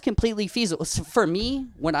 That's completely feasible. So for me,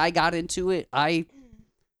 when I got into it,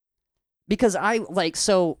 because I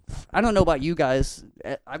don't know about you guys.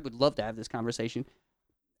 I would love to have this conversation.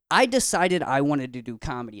 I decided I wanted to do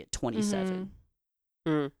comedy at 27.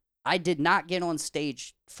 Mm. I did not get on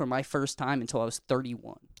stage for my first time until I was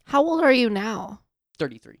 31. How old are you now?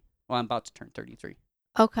 33. Well, I'm about to turn 33.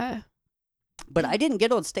 Okay. But I didn't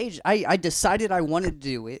get on stage. I decided I wanted to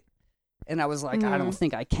do it, and I was like, I don't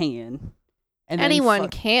think I can. And then anyone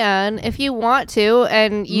can if you want to,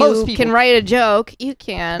 and you Most people can write a joke. You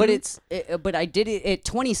can. But I did it at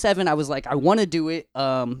 27. I was like, I want to do it.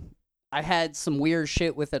 I had some weird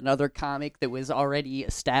shit with another comic that was already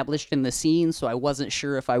established in the scene, so I wasn't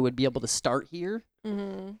sure if I would be able to start here.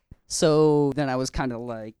 Mm-hmm. So then I was kind of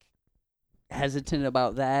like hesitant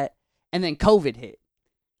about that. And then COVID hit.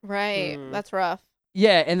 Right. That's rough.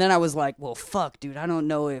 Yeah, and then I was like, well, fuck, dude, I don't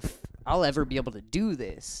know if I'll ever be able to do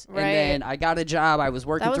this. Right. And then I got a job. I was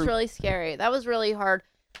working That was through... really scary. That was really hard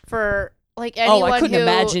for like anyone couldn't who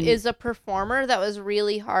imagine. is a performer. That was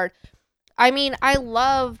really hard. I mean,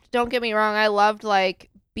 don't get me wrong, I loved like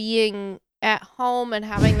being at home and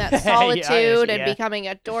having that solitude and becoming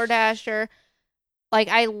a DoorDasher. Like,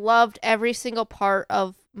 I loved every single part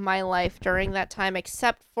of my life during that time,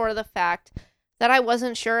 except for the fact that I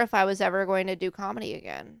wasn't sure if I was ever going to do comedy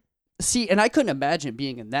again. See, and I couldn't imagine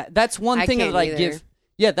being in that. That's one thing can't that I either. give.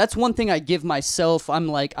 Yeah, that's one thing I give myself. I'm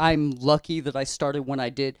lucky that I started when I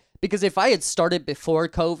did. Because if I had started before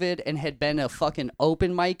COVID and had been a fucking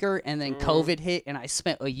open micer and then COVID hit and I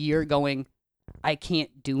spent a year going, I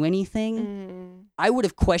can't do anything, I would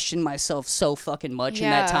have questioned myself so fucking much in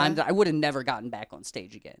that time that I would have never gotten back on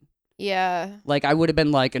stage again. Yeah. Like, I would have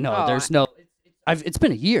been like, no, there's no... It's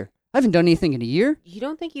been a year. I haven't done anything in a year. You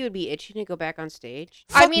don't think you would be itching to go back on stage?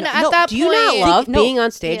 I mean, at that Do you not point- love No. being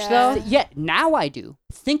on stage, though? Yeah, now I do.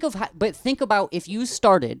 Think about if you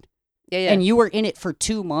started Yeah. and you were in it for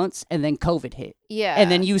 2 months and then COVID hit. Yeah. And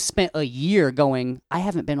then you spent a year going, I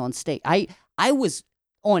haven't been on stage. I was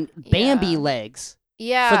on Bambi Yeah. legs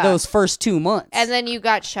yeah. for those first 2 months. And then you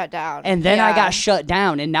got shut down. And then I Yeah. got shut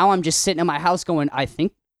down. And now I'm just sitting in my house going, I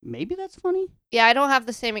think maybe that's funny. Yeah, I don't have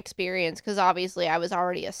the same experience because obviously I was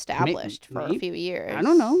already established for a maybe. few years. I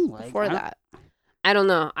don't know. Like, before I don't- that. I don't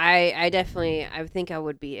know. I definitely, I think I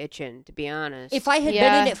would be itching, to be honest. If I had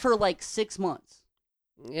Yeah. been in it for like 6 months.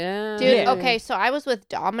 Yeah. Dude, Yeah. okay, so I was with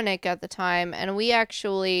Dominic at the time, and we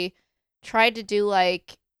actually tried to do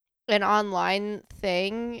like an online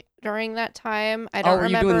thing during that time. I don't were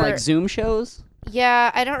remember. you doing like Zoom shows?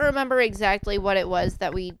 Yeah, I don't remember exactly what it was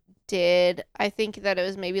that we did. I think that it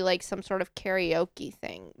was maybe like some sort of karaoke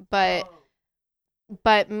thing.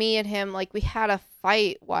 But me and him, like, we had a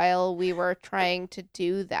fight while we were trying to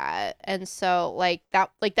do that. And so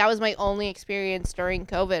that was my only experience during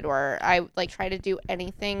COVID where I like tried to do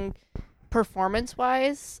anything performance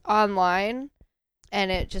wise online, and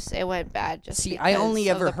it went bad. Just See, I only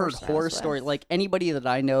because of ever the heard person I horror was stories. with. Like, anybody that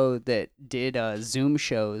I know that did Zoom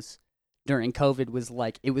shows during COVID was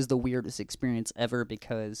like, it was the weirdest experience ever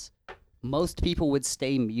because most people would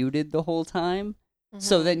stay muted the whole time.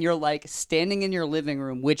 So then you're like standing in your living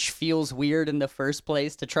room, which feels weird in the first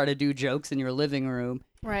place to try to do jokes in your living room.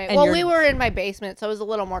 Right. And Well, we were in my basement, so it was a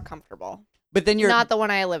little more comfortable. But then you're not the one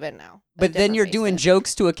I live in now. But then you're doing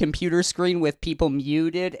jokes to a computer screen with people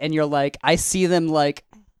muted, and you're like, I see them like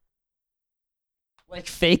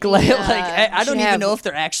fake laugh. Yeah, Like I don't even have- know if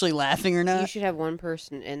they're actually laughing or You not. should have one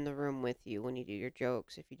person in the room with you when you do your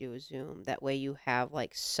jokes. If you do a Zoom, that way you have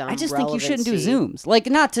like some. I just think you shouldn't do relevancy. Zooms. Like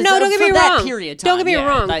not to No, don't get for me that wrong. period of time. Don't get me yeah,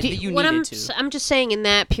 wrong. that you What needed to. I'm just saying in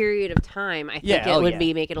that period of time, I think Yeah, it would yeah.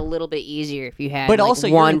 be make it a little bit easier if you had But like, also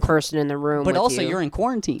you're one in- person in the room. But with also you. you're in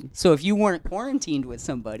quarantine. So if you weren't quarantined with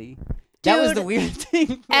somebody, that was Dude, the weird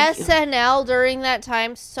thing. SNL during that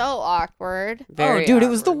time, so awkward. Very oh, dude, it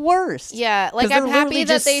was the awkward. worst. Yeah, like 'Cause they're I'm happy literally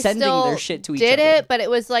that just they sending still their shit to each did other. it, but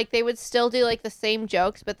it was like they would still do like the same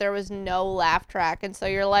jokes, but there was no laugh track, and so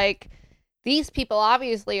you're like, these people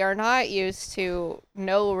obviously are not used to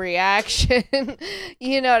no reaction.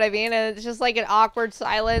 You know what I mean? And it's just like an awkward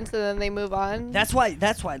silence, and then they move on. That's why,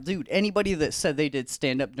 dude, anybody that said they did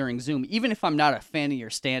stand-up during Zoom, even if I'm not a fan of your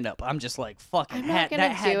stand-up, I'm just like, fucking, I'm not gonna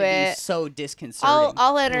that had do to be it. so disconcerting.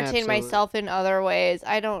 I'll entertain Absolutely. myself in other ways.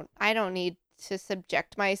 I don't need to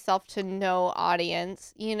subject myself to no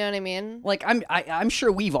audience. You know what I mean? Like, I'm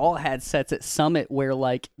sure we've all had sets at Summit where,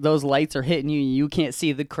 like, those lights are hitting you and you can't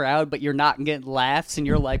see the crowd, but you're not getting laughs, and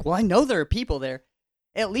you're like, well, I know there are people there.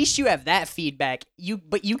 At least you have that feedback.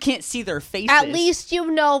 But you can't see their faces. At least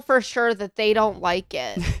you know for sure that they don't like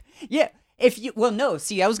it. Yeah. No,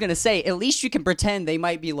 see, I was going to say, at least you can pretend they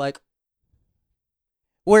might be like,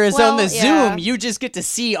 whereas on the yeah. Zoom, you just get to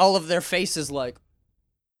see all of their faces like,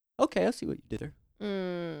 okay, I see what you did there.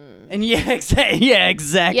 And yeah, exactly. Yeah,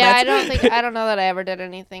 I don't know that I ever did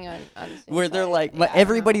anything on Zoom, Where they're but like, yeah, I don't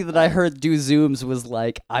everybody know, that I but- heard do Zooms was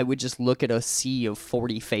like, I would just look at a sea of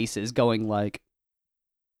 40 faces going like,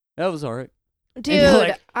 that was all right. Dude, you're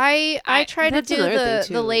like- I tried to that's do another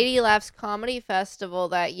thing, the too. Lady Laughs Comedy Festival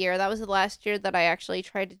that year. That was the last year that I actually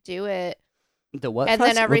tried to do it. The what? And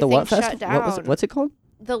then everything shut down. What's it called?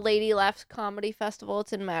 The Lady Laughs Comedy Festival.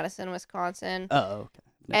 It's in Madison, Wisconsin. Oh, okay.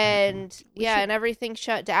 And and everything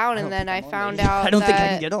shut down. And then I found out I don't think I that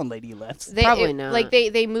can get on Lady Lefts. Probably not. Like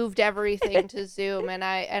they moved everything to Zoom, and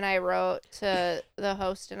I wrote to the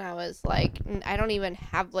host, and I was like, I don't even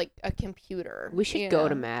have like a computer. We should you go know?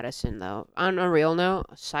 to Madison though. On a real note,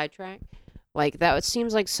 sidetrack. Like that, it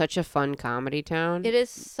seems like such a fun comedy town. It is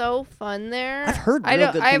so fun there. I've heard I real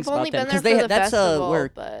don't. good I've things about only them, been 'cause there they for the that's festival, where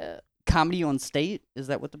but Comedy on State, is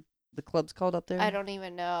that what the club's called up there? I don't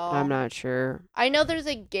even know. I'm not sure. I know there's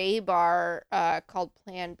a gay bar called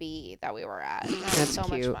Plan B that we were at. And that was That's so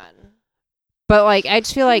much cute. fun. But like, I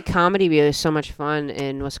just feel like comedy is so much fun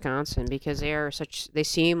in Wisconsin because they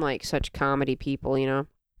seem like such comedy people, you know.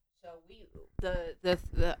 So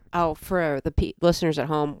for the listeners at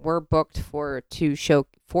home, we're booked for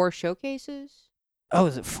 4 showcases. Oh,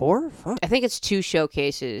 is it 4? Fuck. I think it's 2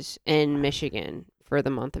 showcases in Michigan for the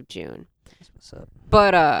month of June. What's up?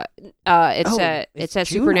 But it's at June? I thought it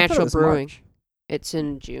Supernatural was Brewing. March. It's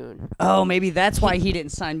in June. Oh, maybe that's why he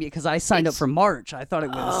didn't sign me, because I signed up for March. I thought it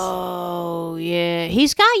was. Oh yeah,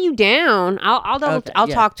 he's got you down. I'll Okay, I'll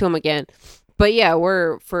yeah. talk to him again. But yeah,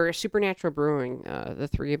 we're for Supernatural Brewing. The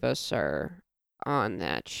 3 of us are on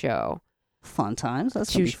that show. Fun times.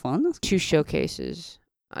 That's gonna be fun. 2 showcases.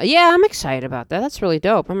 Yeah, I'm excited about that. That's really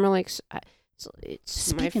dope. I'm really it's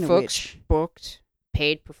my Speaking of folks which- booked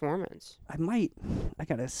paid performance. I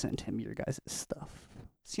gotta send him your guys' stuff.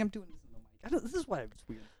 See, I'm doing this in the mic. This is why it's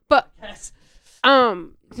weird. But Yes.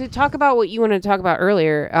 to talk about what you wanted to talk about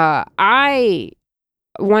earlier, I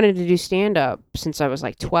wanted to do stand up since I was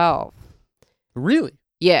like 12. Really?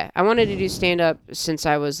 Yeah, I wanted to do stand up since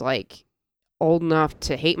I was like old enough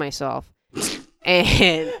to hate myself.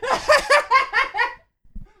 And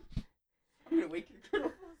I'm gonna wake you.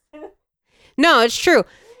 no, it's true.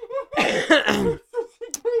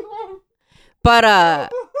 But I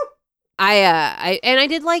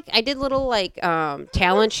did little like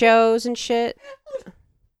talent shows and shit.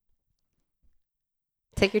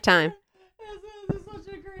 Take your time. That's such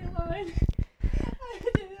a great line. I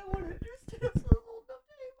didn't want to do stand-up.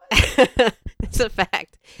 It's a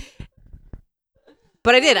fact.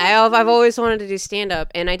 But I did. I've always wanted to do stand up,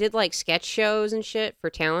 and I did like sketch shows and shit for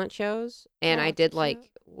talent shows, and Oh, I did cute.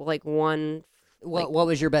 like one. What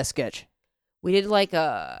was your best sketch? We did like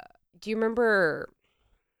a. Do you remember?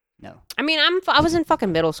 No. I mean, I was in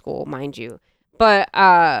fucking middle school, mind you, but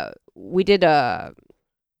we did a.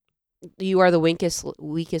 You are the weakest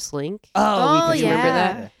link. Oh, Did you remember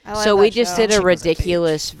yeah. that? I like So we that just show. did a Chick was a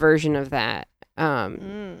ridiculous version of that,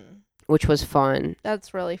 Mm, which was fun.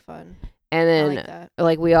 that's really fun. And I then like that.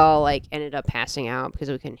 like we all like ended up passing out because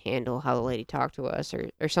we couldn't handle how the lady talked to us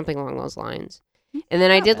or something along those lines. And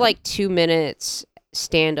then I did like 2 minutes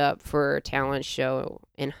stand up for a talent show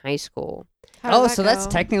in high school. How did Oh, that so that's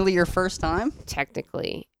go? technically your first time?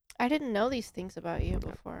 Technically. I didn't know these things about you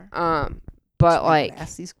before. But like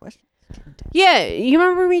ask these questions. yeah, you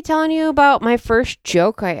remember me telling you about my first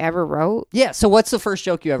joke I ever wrote? Yeah, so what's the first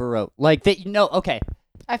joke you ever wrote? Like that okay.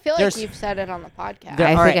 I feel like There's- you've said it on the podcast.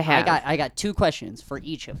 I All think right, I have. I got 2 questions for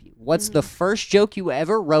each of you. What's the first joke you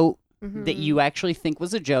ever wrote that you actually think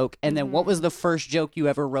was a joke? And then what was the first joke you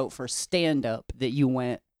ever wrote for stand up that you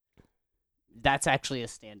went, that's actually a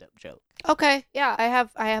stand up joke? Okay, yeah, I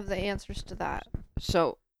have the answers to that.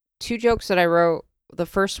 So 2 jokes that I wrote. The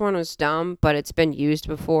first one was dumb, but it's been used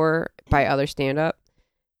before by other stand-up.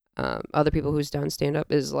 Other people who's done stand-up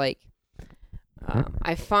is like,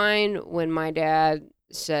 I find when my dad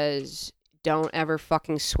says, "Don't ever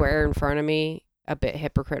fucking swear in front of me," a bit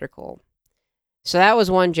hypocritical. So that was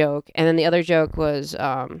one joke, and then the other joke was,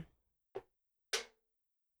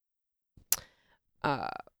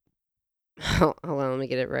 hold on, let me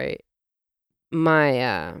get it right.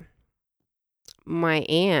 My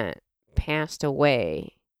aunt passed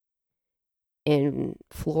away in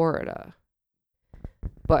Florida,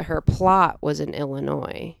 but her plot was in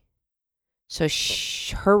Illinois. So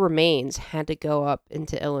her remains had to go up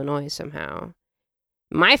into Illinois somehow.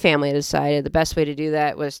 My family decided the best way to do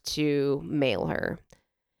that was to mail her.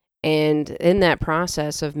 And in that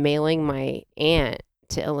process of mailing my aunt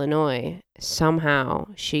to Illinois, somehow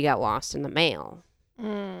she got lost in the mail.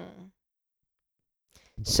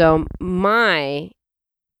 So my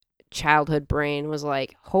childhood brain was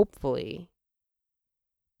like, hopefully,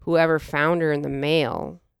 whoever found her in the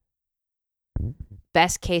mail,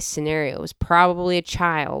 best case scenario, was probably a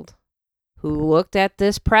child who looked at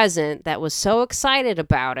this present that was so excited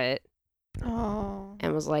about it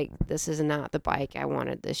and was like, this is not the bike I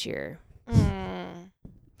wanted this year.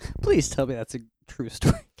 Please tell me that's a true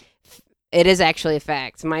story. It is actually a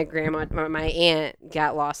fact. My aunt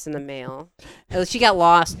got lost in the mail. She got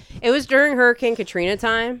lost. It was during Hurricane Katrina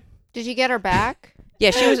time. Did you get her back?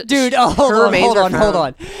 Yeah, she was. Dude, her hold remains were on.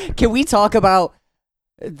 found. Can we talk about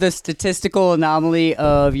the statistical anomaly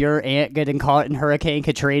of your aunt getting caught in Hurricane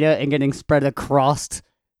Katrina and getting spread across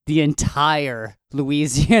the entire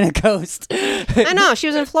Louisiana coast? I know, she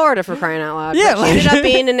was in Florida for crying out loud. Yeah, But she ended up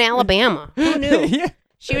being in Alabama. Who knew? Yeah,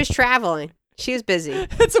 She was traveling. She was busy.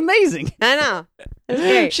 that's amazing. I know. It was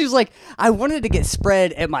great. She's like, I wanted to get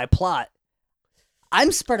spread at my plot.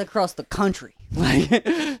 I'm spread across the country. Like,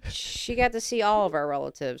 She got to see all of our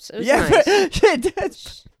relatives. It was yeah,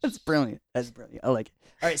 nice. that's brilliant. That's brilliant. I like it.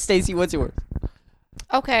 All right, Stacey, what's yours?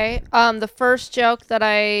 Okay. The first joke that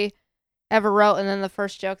I ever wrote, and then the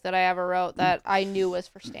first joke that I ever wrote that I knew was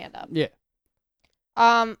for stand up. Yeah.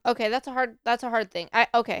 Okay, that's a hard thing.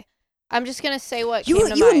 I'm just gonna say what You came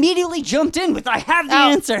to you mind. immediately jumped in with I have the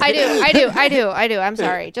Oh, answer. I do. I'm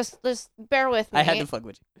sorry. Just bear with me. I had to fuck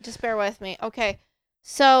with you. Just bear with me. Okay.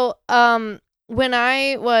 So, when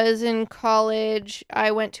I was in college,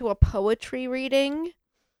 I went to a poetry reading,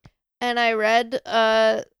 and I read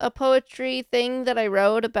a poetry thing that I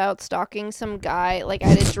wrote about stalking some guy. Like, I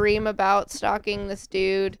had a dream about stalking this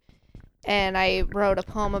dude, and I wrote a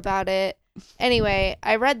poem about it. Anyway,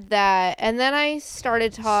 I read that, and then I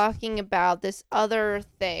started talking about this other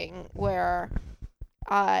thing where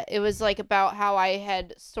it was like about how I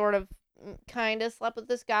had sort of kind of slept with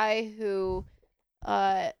this guy who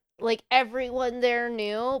like everyone there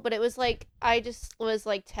knew, but it was like I just was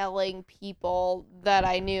like telling people that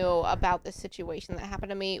I knew about this situation that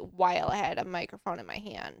happened to me while I had a microphone in my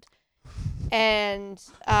hand. And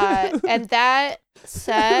that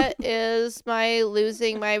set is my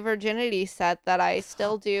losing my virginity set that I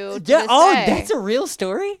still do to Yeah. this Oh, day. that's a real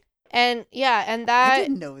story. And yeah, and I that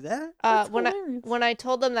didn't know that. That's hilarious. when I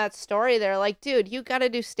told them that story, they're like, "Dude, you got to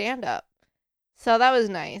do stand up." So that was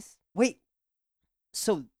nice. Wait.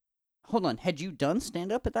 So, hold on. Had you done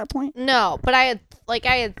stand up at that point? No, but I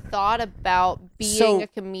had thought about being So- a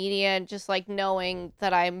comedian, just like knowing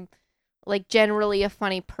that I'm like generally a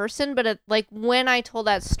funny person, but like when I told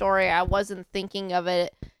that story, I wasn't thinking of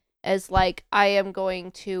it as like I am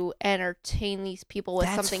going to entertain these people with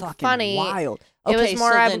That's something fucking funny. wild. It Okay, was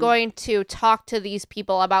more so I'm then- going to talk to these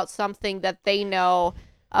people about something that they know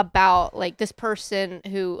about, like this person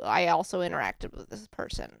who I also interacted with this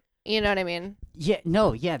person. You know what I mean? Yeah,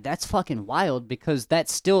 no, yeah, that's fucking wild because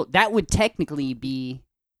that would technically be,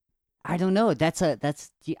 I don't know.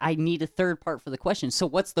 I need a third part for the question. So,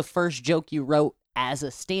 what's the first joke you wrote as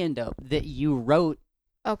a stand-up that you wrote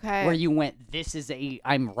Okay. where you went,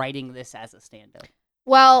 I'm writing this as a stand-up?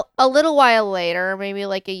 Well, a little while later, maybe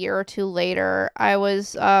like a year or two later, I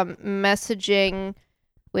was messaging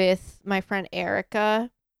with my friend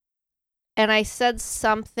Erica, and I said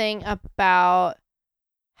something about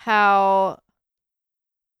how,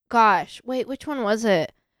 gosh, wait, which one was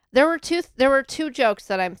it? There were two jokes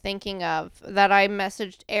that I'm thinking of that I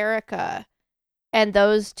messaged Erica, and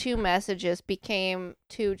those two messages became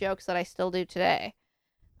two jokes that I still do today.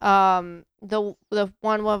 The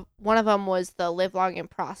one of them was the live long and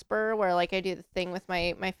prosper, where like I do the thing with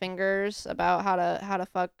my fingers about how to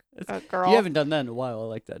fuck a girl. You haven't done that in a while. I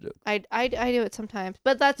like that joke. I do it sometimes,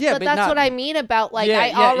 but that's Yeah, but that's not- what I mean about like Yeah, I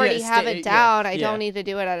yeah, already yeah, have it down. I yeah. don't need to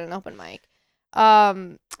do it at an open mic.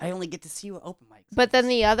 I only get to see you at open mics. But then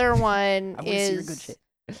the other one I want to see your good is shit.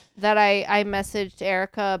 that I messaged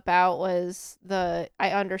Erica about was I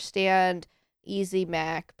understand Easy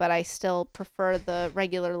Mac, but I still prefer the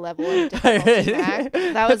regular level of difficulty Mac.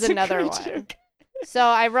 That was That's a another great one. joke. So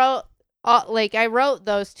I wrote I wrote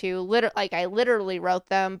those two. I literally wrote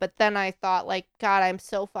them, but then I thought like, God, I'm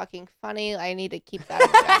so fucking funny. I need to keep that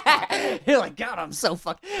in my back pocket. You're like, God, I'm so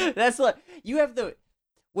fuck. That's what you have the.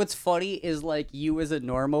 What's funny is like you as a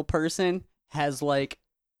normal person has like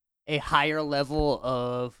a higher level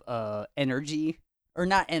of energy, or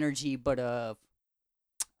not energy, but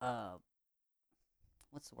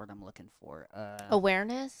what's the word I'm looking for?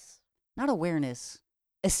 Awareness. Not awareness,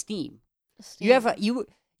 esteem. Esteem. You have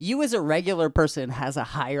you as a regular person has a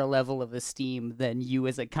higher level of esteem than you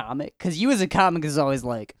as a comic, because you as a comic is always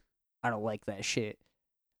like, I don't like that shit.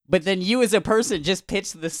 But then you as a person just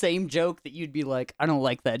pitch the same joke that you'd be like, I don't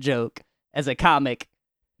like that joke as a comic.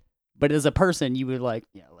 But as a person, you would like,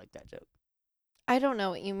 yeah, I like that joke. I don't know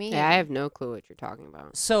what you mean. Yeah, I have no clue what you're talking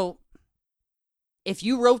about. So if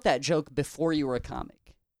you wrote that joke before you were a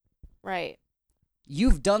comic, Right.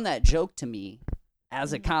 you've done that joke to me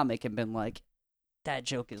as a comic and been like, that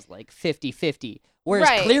joke is like 50-50. Whereas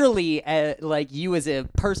Right. clearly, like you as a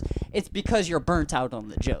person, it's because you're burnt out on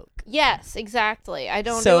the joke. Yes, exactly. I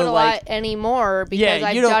don't So, do it a like- lot anymore because Yeah,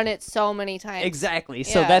 I've you don't- done it so many times. Exactly.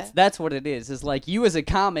 So Yeah. that's what it is. Is like you as a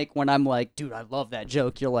comic, when I'm like, dude, I love that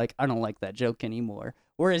joke, you're like, I don't like that joke anymore.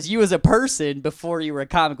 Whereas you as a person, before you were a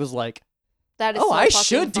comic, was like, That is oh, so I fucking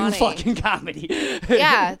should do funny. fucking comedy.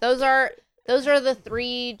 Yeah, those are the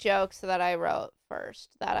three jokes that I wrote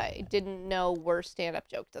first that I didn't know were stand-up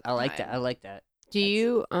jokes at the I like time. that. I like that. Do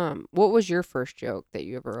you what was your first joke that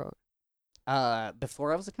you ever wrote?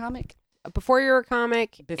 Before I was a comic, Before you were a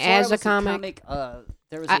comic, before as I was a comic,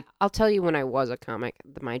 there was I'll tell you when I was a comic,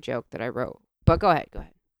 my joke that I wrote. But go ahead.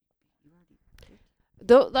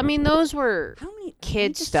 I mean, those were how many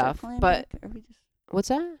kid stuff, but- what's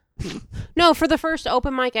that? No, for the first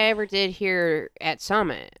open mic I ever did here at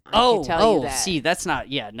Summit. I can tell you that. See, that's not.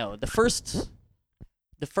 Yeah, no. The first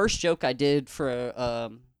joke I did for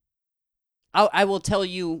I will tell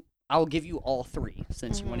you. I'll give you all three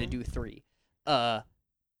since you want to do three. The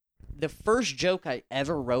first joke I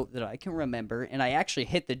ever wrote that I can remember, and I actually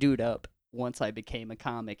hit the dude up once I became a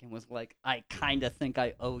comic and was like, I kind of think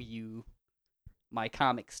I owe you my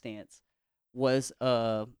comic stance, was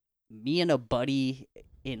me and a buddy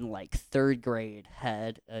in like 3rd grade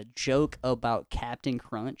had a joke about Captain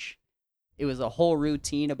Crunch. It was a whole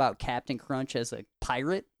routine about Captain Crunch as a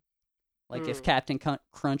pirate. Like if Captain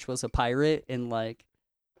Crunch was a pirate and like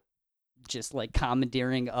just like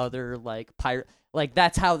commandeering other like pirate, like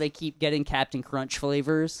that's how they keep getting Captain Crunch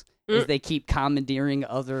flavors, is they keep commandeering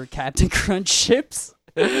other Captain Crunch ships.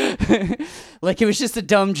 Like it was just a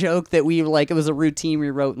dumb joke that we like, it was a routine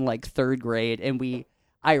we wrote in like 3rd grade, and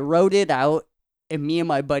I wrote it out, and me and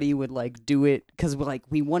my buddy would like do it because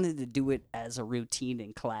we wanted to do it as a routine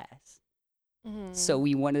in class. So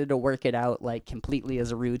we wanted to work it out like completely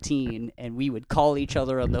as a routine, and we would call each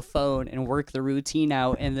other on the phone and work the routine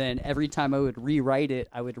out, and then every time I would rewrite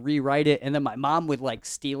it, and then my mom would like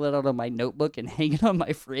steal it out of my notebook and hang it on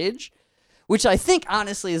my fridge, which I think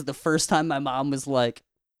honestly is the first time my mom was like,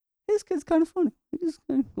 this kid's kind of funny.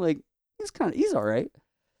 He's all right.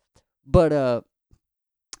 But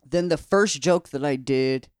then the first joke that I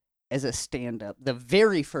did as a stand-up, the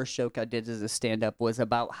very first joke I did as a stand-up was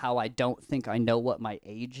about how I don't think I know what my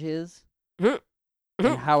age is. And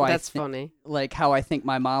how That's funny. Like how I think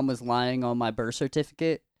my mom was lying on my birth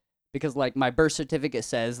certificate, because like my birth certificate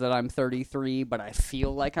says that I'm 33, but I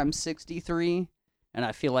feel like I'm 63, and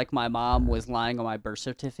I feel like my mom was lying on my birth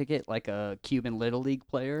certificate like a Cuban Little League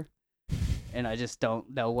player, and I just don't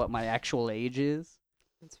know what my actual age is.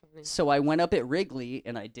 That's funny. So I went up at Wrigley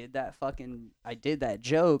and I did that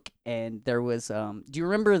joke, and there was do you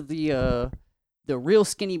remember the the real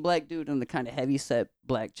skinny black dude and the kind of heavy set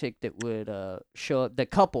black chick that would show up, the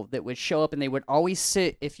couple that would show up, and they would always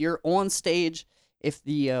sit, if you're on stage, if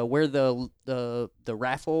the where the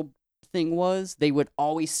raffle thing was, they would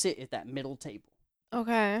always sit at that middle table.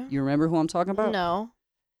 Okay. You remember who I'm talking about? No.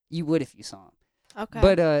 You would if you saw him. Okay.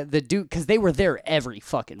 But the dude, because they were there every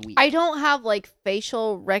fucking week. I don't have like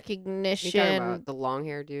facial You talking recognition. about the long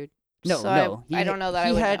hair dude? No, so no. I don't know that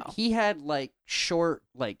I would know. He had like short,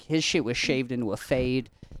 like his shit was shaved into a fade.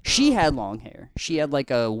 She had long hair. She had like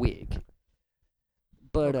a wig.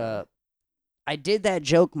 But I did that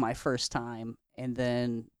joke my first time, and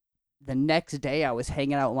then the next day I was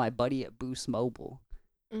hanging out with my buddy at Boost Mobile,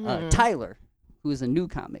 Tyler, who's a new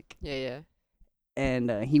comic. Yeah. And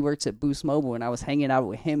he works at Boost Mobile, and I was hanging out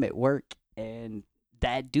with him at work, and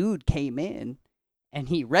that dude came in, and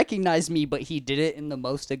he recognized me, but he did it in the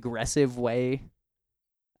most aggressive way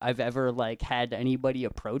I've ever, like, had anybody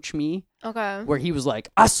approach me. Okay. Where he was like,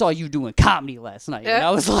 I saw you doing comedy last night. And I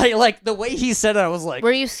was like, the way he said it, I was like...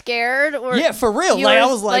 Were you scared? Or yeah, for real. Like, I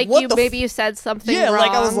was like, what the... Maybe you said something wrong.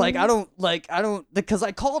 Like, I was like, I don't... Because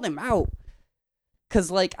I called him out. Because,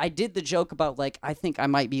 like, I did the joke about, like, I think I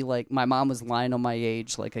might be, like, my mom was lying on my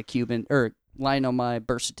age, like a Cuban... Or lying on my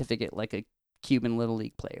birth certificate, like a Cuban Little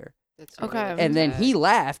League player. That's okay. And then he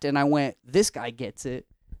laughed, and I went, this guy gets it.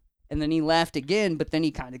 And then he laughed again, but then he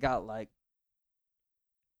kind of got,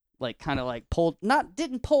 pulled...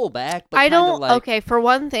 Didn't pull back, but I don't... like, okay, for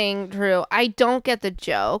one thing, Drew, I don't get the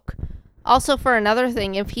joke. Also, for another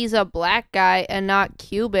thing, if he's a black guy and not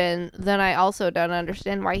Cuban, then I also don't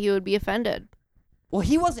understand why he would be offended. Well,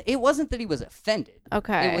 he wasn't. It wasn't that he was offended.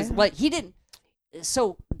 Okay. It was like he didn't.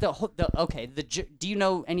 So do you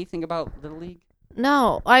know anything about Little League?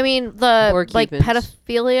 No, I mean the Or like Cubans.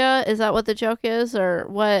 pedophilia. Is that what the joke is, or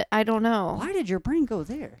what? I don't know. Why did your brain go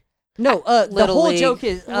there? No, the Little whole League. joke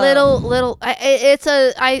is Little. It's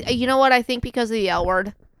a. You know what? I think because of the L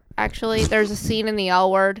word. Actually, there's a scene in the L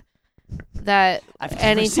word that I've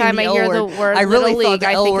never seen anytime the I L hear word. the word I really Little thought League, the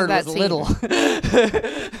I L think word of that was scene. little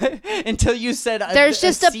until you said There's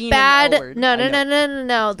just a scene in bad L word.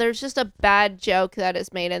 no. There's just a bad joke that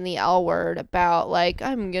is made in the L word about like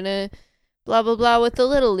I'm gonna blah blah blah with the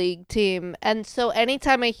Little League team, and so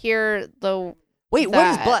anytime I hear the Wait, what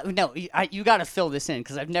is that- black? No, you got to fill this in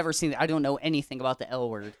because I've never seen. I don't know anything about the L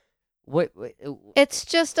word. What it's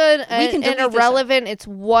just can an delete this irrelevant.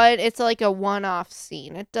 It's like a one-off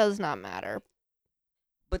scene. It does not matter.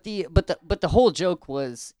 But the whole joke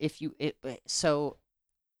was so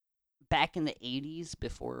back in the 80s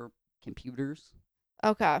before computers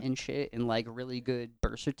Okay, and shit and like really good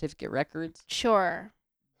birth certificate records, sure.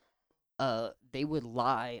 they would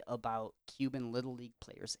lie about Cuban Little League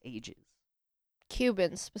players' ages.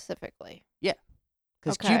 Cubans specifically.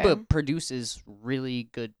 Because Okay. Cuba produces really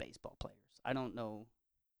good baseball players. I don't know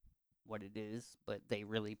what it is, but they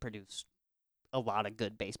really produce a lot of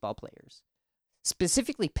good baseball players.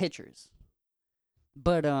 Specifically pitchers.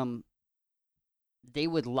 But they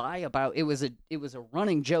would lie about it was a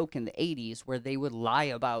running joke in the 80s where they would lie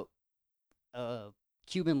about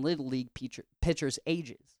Cuban Little League pitchers'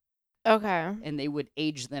 ages. Okay. And they would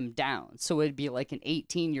age them down. So it'd be like an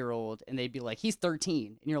 18-year-old, and they'd be like, he's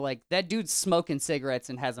 13. And you're like, that dude's smoking cigarettes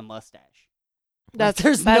and has a mustache. That's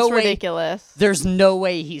there's no way- ridiculous. There's no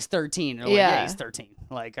way he's 13. And they're like, Yeah. yeah, he's 13.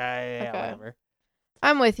 Like, yeah, Okay. whatever.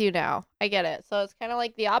 I'm with you now. I get it. So it's kind of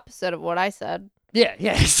like the opposite of what I said. Yeah,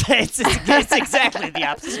 it's exactly the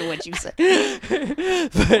opposite of what you said.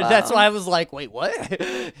 But that's why I was like, wait, what?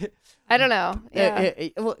 I don't know. Yeah.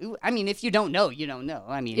 Well, I mean, if you don't know, you don't know.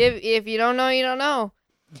 I mean, If you don't know, you don't know.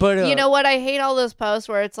 but You know what? I hate all those posts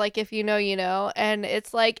where it's like, if you know, you know. And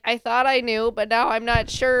it's like, I thought I knew, but now I'm not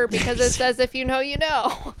sure because it says, if you know, you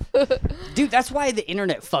know. dude, that's why the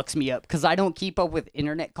internet fucks me up because I don't keep up with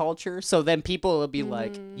internet culture. So then people will be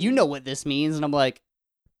like, you know what this means? And I'm like,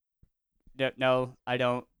 no, I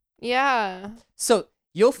don't. Yeah. So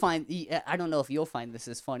you'll find, I don't know if you'll find this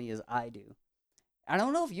as funny as I do. I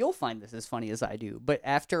don't know if you'll find this as funny as I do, but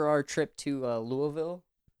after our trip to Louisville.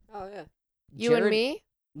 Oh, yeah. You and me?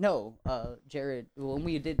 No, Jared, when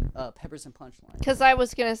we did Peppers and Punchline. Because I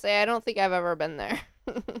was going to say, I don't think I've ever been there.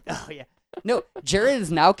 Oh, yeah. No, Jared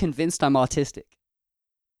is now convinced I'm autistic.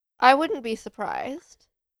 I wouldn't be surprised.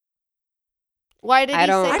 Why did he I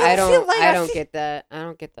don't. say I I don't don't. feel like I I don't feel- get that. I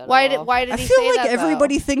don't get that. Why at did all. Why did I he feel say like that,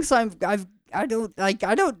 everybody though? thinks I don't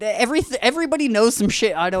everybody knows some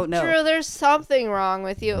shit I don't know. Drew, there's something wrong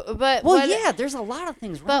with you. But Well, what, yeah, there's a lot of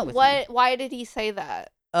things wrong But with what? Why did he say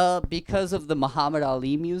that? me. Because of the Muhammad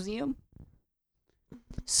Ali Museum. Go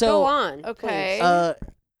So, on. Okay.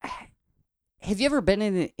 please. have you ever been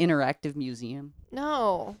in an interactive museum?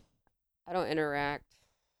 No. I don't interact.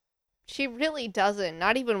 She really doesn't.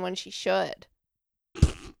 Not even when she should.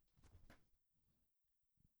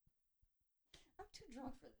 I'm too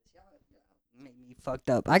drunk for this. Y'all make me fucked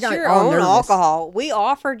up. I got your all own nervous. alcohol. We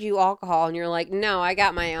offered you alcohol, and you're like, "No, I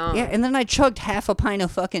got my own." Yeah, and then I chugged half a pint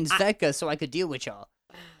of fucking vodka so I could deal with y'all.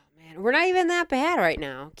 Man, we're not even that bad right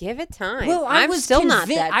now. Give it time. Well, I'm still not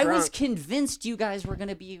that I drunk. was convinced you guys were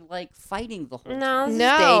gonna be like fighting the whole No, time. this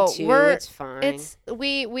No, is day 2. we're- It's fine. It's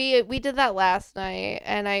we did that last night,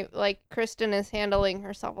 and I like Kristen is handling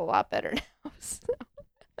herself a lot better now. So.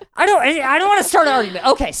 I don't want to start an argument.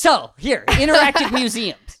 Okay, so here, interactive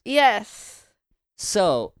museums. Yes.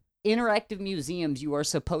 So interactive museums, you are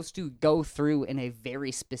supposed to go through in a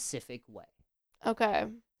very specific way. Okay.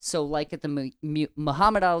 So, like at the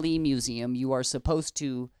Muhammad Ali Museum, you are supposed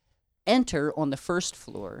to enter on the first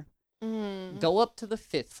floor, Mm-hmm. go up to the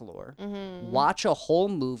 5th floor, Mm-hmm. watch a whole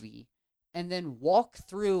movie, and then walk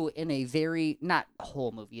through in a very, not a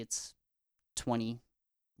whole movie, it's 20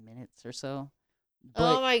 minutes or so.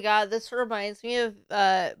 But Oh my god, this reminds me of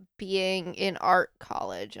being in art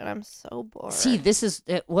college, and I'm so bored. see, this is,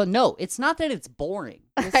 well, no, it's not that it's boring.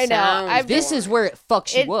 I know. sounds This is where it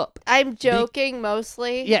fucks you up. I'm joking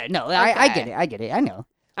mostly. Yeah, no, I get Okay. it, I know.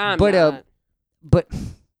 I'm but, not. But,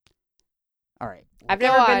 all right. I've Go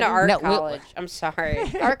never been to on. art No, we'll- college. I'm sorry.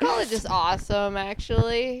 Art college is awesome,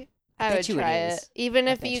 actually. I would bet you it try is. it. Even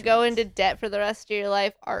I if bet you you go it into is. debt for the rest of your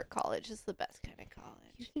life, art college is the best kind of You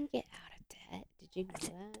college. can get out of debt. Did you know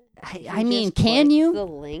that? I You mean, just can click you? The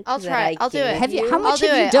link I'll that try it. I I'll do it. gave Have you? How I'll much do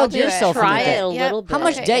have you it. I'll dug do it. yourself Try into it debt? a Yep. little bit. How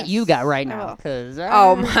much Okay, debt yes. you got right I now? will. Because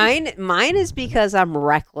Oh, mine is because I'm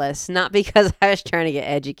reckless, not because I was trying to get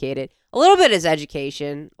educated. A little bit is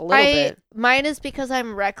education. A little bit. Mine is because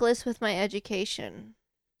I'm reckless with my education.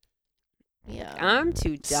 Yeah. I'm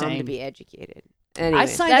too dumb to Same. be educated. Anyway, I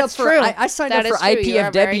signed up That's for true. I signed That up for is true. You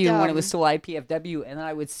are very IPFW when it dumb. was still IPFW, and then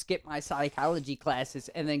I would skip my psychology classes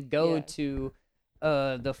and then go Yeah. to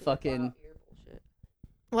the fucking.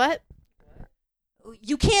 What?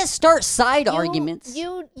 You can't start side arguments.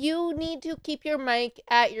 You need to keep your mic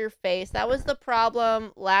at your face. That was the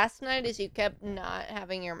problem last night. Is you kept not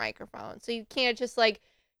having your microphone, so you can't just like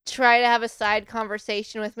try to have a side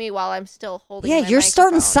conversation with me while I'm still holding. Yeah, my you're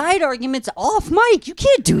starting microphone. side arguments off mic. You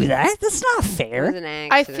can't do that. That's not It was fair. an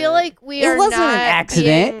I accident. feel like we It are wasn't an not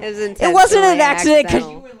accident. being- It Wasn't an accident because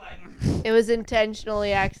accidental. you were like. It was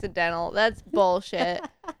intentionally accidental. That's bullshit.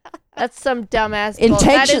 That's some dumbass bullshit. That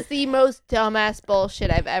Intention- is the most dumbass bullshit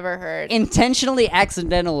I've ever heard. Intentionally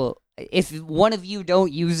accidental. If one of you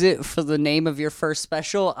don't use it for the name of your first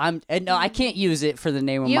special, no, I can't use it for the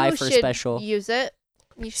name of you my should first special. use it.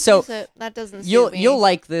 You should So, use it. That doesn't suit me. You'll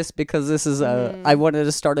like this because this is Mhm. I wanted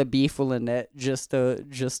to start a beef with Lynette just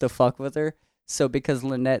to fuck with her. So because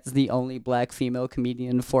Lynette's the only black female comedian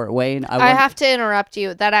in Fort Wayne, I have to interrupt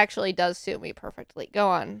you. That actually does suit me perfectly. Go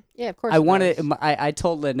on. Yeah, of course. I it wanted does. I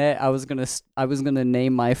told Lynette I was gonna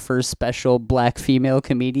name my first special black female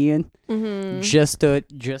comedian Mm-hmm. just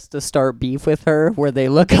to start beef with her where they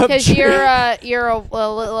look up Because you're a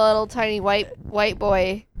little tiny white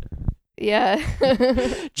boy. Yeah.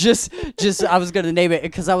 just I was gonna name it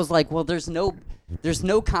because I was like, well, there's no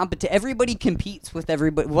competition. Everybody competes with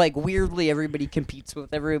everybody. Like weirdly, everybody competes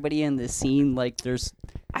with everybody in this scene. Like there's.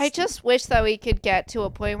 I just wish that we could get to a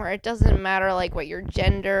point where it doesn't matter like what your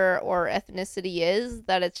gender or ethnicity is.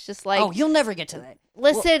 That it's just like, Oh, you'll never get to that.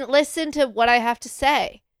 listen to what I have to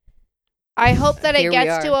say. I hope that it Here we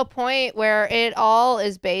gets to are. a point where it all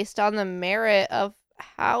is based on the merit of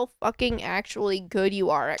how fucking actually good you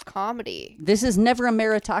are at comedy. This is never a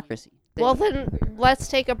meritocracy. Well, then let's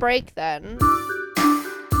take a break then.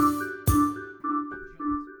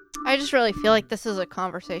 I just really feel like this is a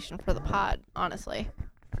conversation for the pod, honestly.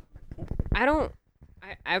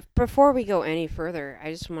 Before we go any further,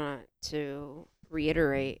 I just want to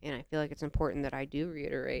reiterate, and I feel like it's important that I do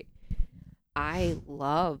reiterate. I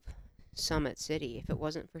love Summit City. If it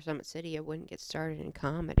wasn't for Summit City, I wouldn't get started in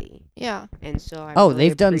comedy. Yeah. And so I Oh, really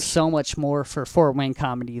they've done appreciate- so much more for Fort Wayne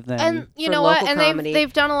comedy than. And you for know what? local And comedy.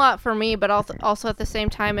 they've done a lot for me, but also at the same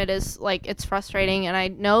time, it is like it's frustrating, and I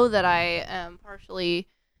know that I am partially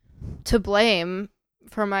to blame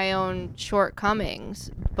for my own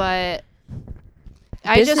shortcomings, but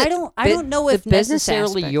I don't know if the business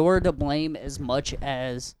necessarily aspect. you're to blame as much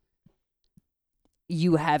as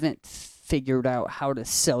you haven't figured out how to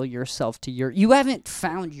sell yourself to you haven't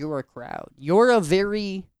found your crowd. You're a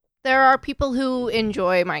very there are people who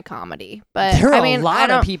enjoy my comedy, but there are I mean, a lot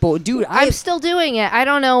of people, dude. I'm still doing it. I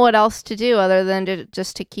don't know what else to do other than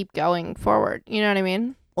to keep going forward. You know what I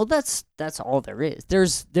mean? Well, that's all there is.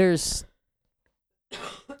 There's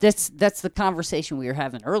that's the conversation we were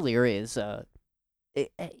having earlier. Is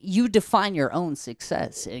you define your own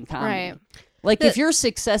success in comedy. Right. Like if your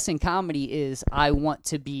success in comedy is I want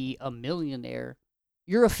to be a millionaire,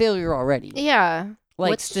 you're a failure already. Yeah.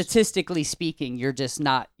 Like statistically speaking, you're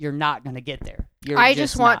not gonna get there. I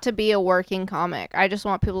just want to be a working comic. I just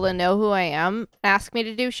want people to know who I am, ask me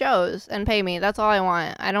to do shows, and pay me. That's all I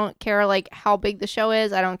want. I don't care like how big the show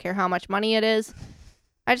is. I don't care how much money it is.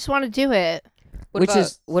 I just want to do it.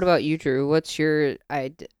 What about you, Drew? What's your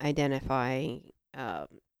identifying?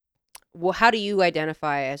 Well, how do you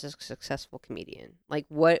identify as a successful comedian? Like,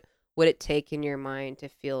 what would it take in your mind to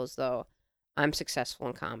feel as though I'm successful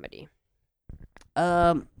in comedy?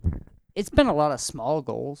 It's been a lot of small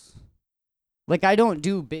goals. Like I don't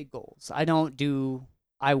do big goals. I don't do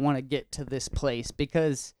I want to get to this place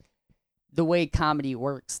because the way comedy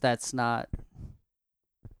works, that's not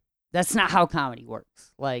how comedy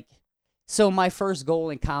works. Like so my first goal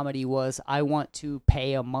in comedy was I want to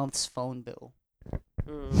pay a month's phone bill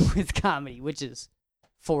with comedy, which is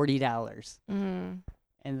 $40. Mm-hmm.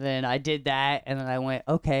 And then I did that and then I went,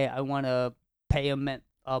 okay, I want to pay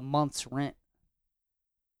a month's rent.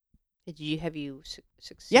 Have you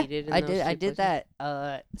succeeded? Yeah, in I did that.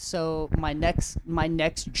 So my next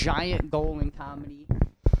giant goal in comedy.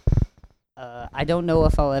 I don't know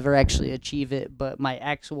if I'll ever actually achieve it, but my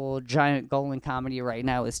actual giant goal in comedy right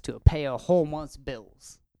now is to pay a whole month's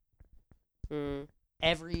bills.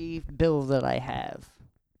 Every bill that I have,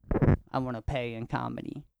 I want to pay in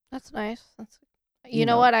comedy. That's nice. You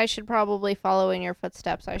know what? I should probably follow in your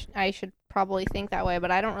footsteps. I should probably think that way,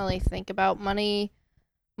 but I don't really think about money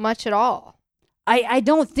much at all. I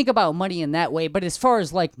don't think about money in that way, but as far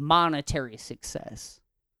as like monetary success,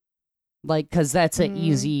 like because that's an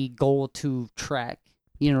easy goal to track.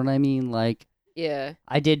 You know what I mean? Like, yeah,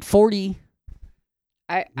 I did 40.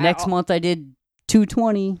 Next month I did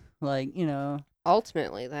 220. Like, you know.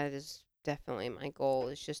 Ultimately, that is definitely my goal.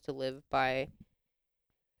 Is just to live by,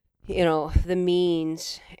 the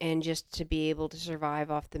means, and just to be able to survive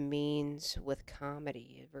off the means with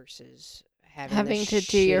comedy versus having to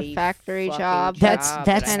do your factory job. That's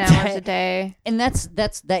 10 hours a day. And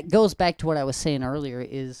that goes back to what I was saying earlier.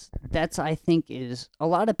 I think a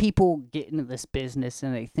lot of people get into this business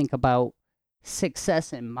and they think about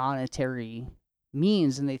success and monetary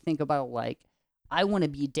means, and they think about like, I want to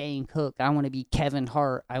be Dane Cook, I want to be Kevin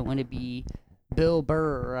Hart, I want to be Bill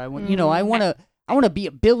Burr, I want I want to be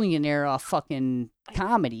a billionaire off fucking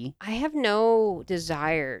comedy. I have no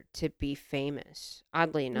desire to be famous,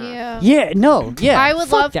 oddly enough. Yeah, no, yeah. I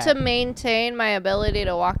would love that. to maintain my ability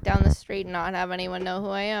to walk down the street and not have anyone know who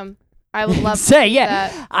I am. I would love Say, to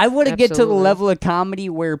that. I want to get to the level of comedy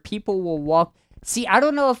where people will walk. See, I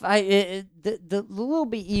don't know if the little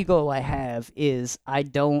bit ego I have is I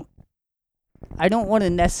don't want to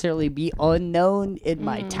necessarily be unknown in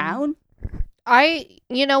my town.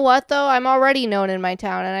 You know what though? I'm already known in my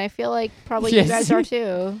town, and I feel like probably you guys are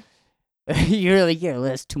too. You're like, yeah,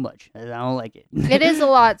 that's too much. I don't like it. It is a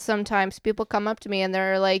lot sometimes. People come up to me and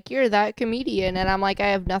they're like, "You're that comedian," and I'm like, "I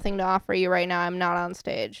have nothing to offer you right now. I'm not on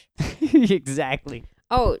stage." Exactly.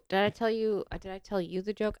 Oh, did I tell you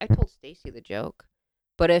the joke? I told Stacey the joke.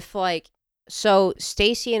 But if so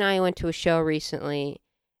Stacey and I went to a show recently,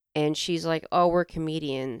 and she's like, "Oh, we're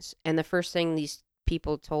comedians," and the first thing these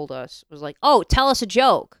people told us was like, "Oh, tell us a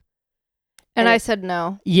joke." And I said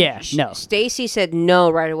no. Yeah, no. Stacey said no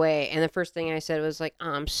right away, and the first thing I said was like,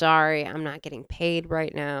 "I'm sorry, I'm not getting paid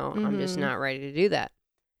right now. I'm just not ready to do that."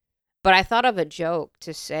 But I thought of a joke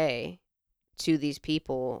to say to these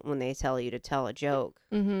people when they tell you to tell a joke.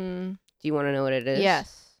 Mm-hmm. Do you want to know what it is?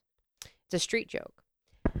 Yes. It's a street joke.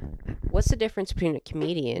 What's the difference between a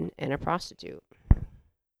comedian and a prostitute?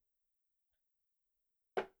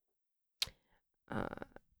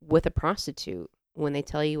 With a prostitute, when they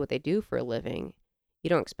tell you what they do for a living, you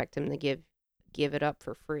don't expect them to give it up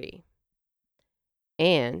for free.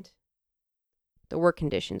 And the work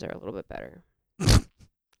conditions are a little bit better.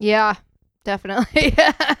 Yeah, definitely.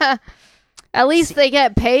 At least they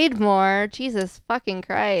get paid more. Jesus fucking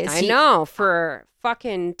Christ. I know, for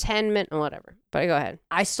fucking 10 minutes, whatever. But go ahead.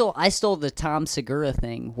 I stole the Tom Segura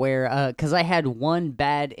thing where, because I had one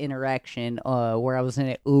bad interaction where I was in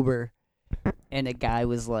an Uber and a guy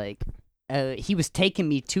was like, he was taking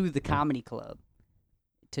me to the comedy club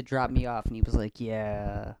to drop me off, and he was like,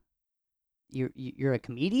 "Yeah, you're a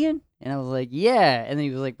comedian?" And I was like, "Yeah." And then he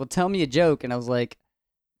was like, "Well, tell me a joke." And I was like,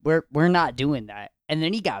 "We're not doing that." And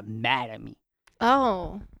then he got mad at me.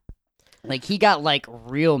 Oh. Like he got like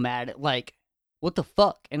real mad at like, "What the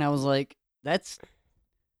fuck?" And I was like, "That's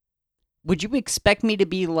would you expect me to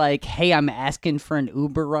be like, hey, I'm asking for an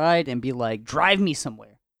Uber ride and be like, drive me somewhere?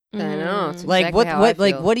 I know. It's Like exactly how I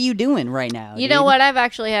feel. what are you doing right now? You dude? know what? I've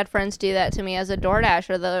actually had friends do that to me as a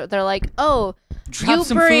DoorDasher. They're like, "Oh, Drop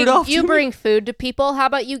some food off to you me? bring food to people. How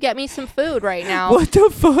about you get me some food right now?" What the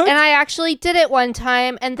fuck? And I actually did it one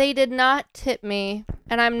time, and they did not tip me.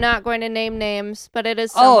 And I'm not going to name names, but it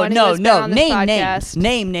is someone who has been on this name podcast. names.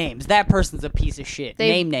 Name names. That person's a piece of shit.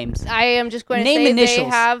 Name names. I am just going to Name say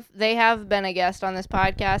initials. they have been a guest on this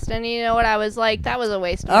podcast, and you know what? I was like, that was a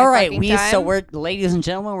waste of All my right, fucking time. so we're ladies and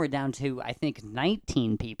gentlemen, we're down to I think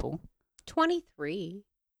 19 people. 23.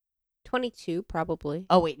 22, probably.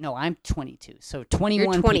 Oh wait, no, I'm 22. So 21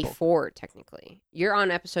 You're people. 24, technically. You're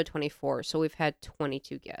on episode 24, so we've had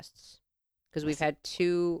 22 guests. Because we've had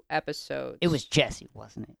 2 episodes. It was Jesse,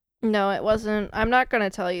 wasn't it? No, it wasn't. I'm not going to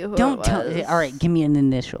tell you who Don't it was. tell. All right, give me an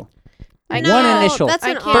initial. I One can't. initial. That's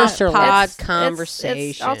an I can't. First or off-pod last.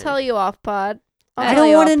 conversation. I'll tell you off pod. I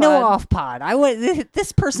don't want to know off pod. I want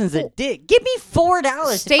this person's a dick. Give me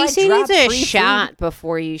 $4. Stacey needs a shot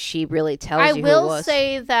before she really tells you who it will was.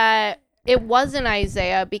 say that it wasn't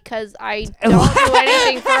Isaiah because I don't do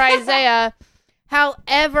anything for Isaiah.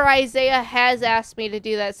 However, Isaiah has asked me to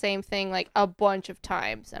do that same thing like a bunch of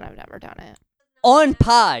times, and I've never done it. On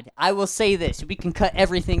pod, I will say this: we can cut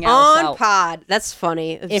everything else on out. pod. That's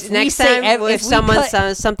funny. If we next say time, if we someone cut-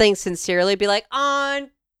 says something sincerely, be like,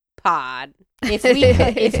 on pod. If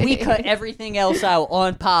we cut everything else out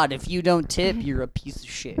on pod, if you don't tip, you're a piece of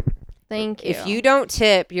shit. Thank you. If you don't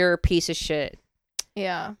tip, you're a piece of shit.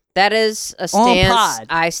 Yeah. That is a On stance pod.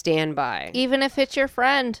 I stand by. Even if it's your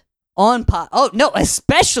friend. On pod. Oh no,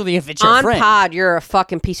 especially if it's your On friend. pod, you're a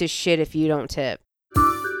fucking piece of shit if you don't tip.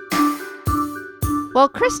 Well,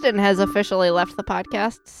 Kristen has officially left the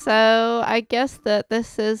podcast, so I guess that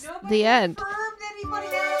this is the end. Anybody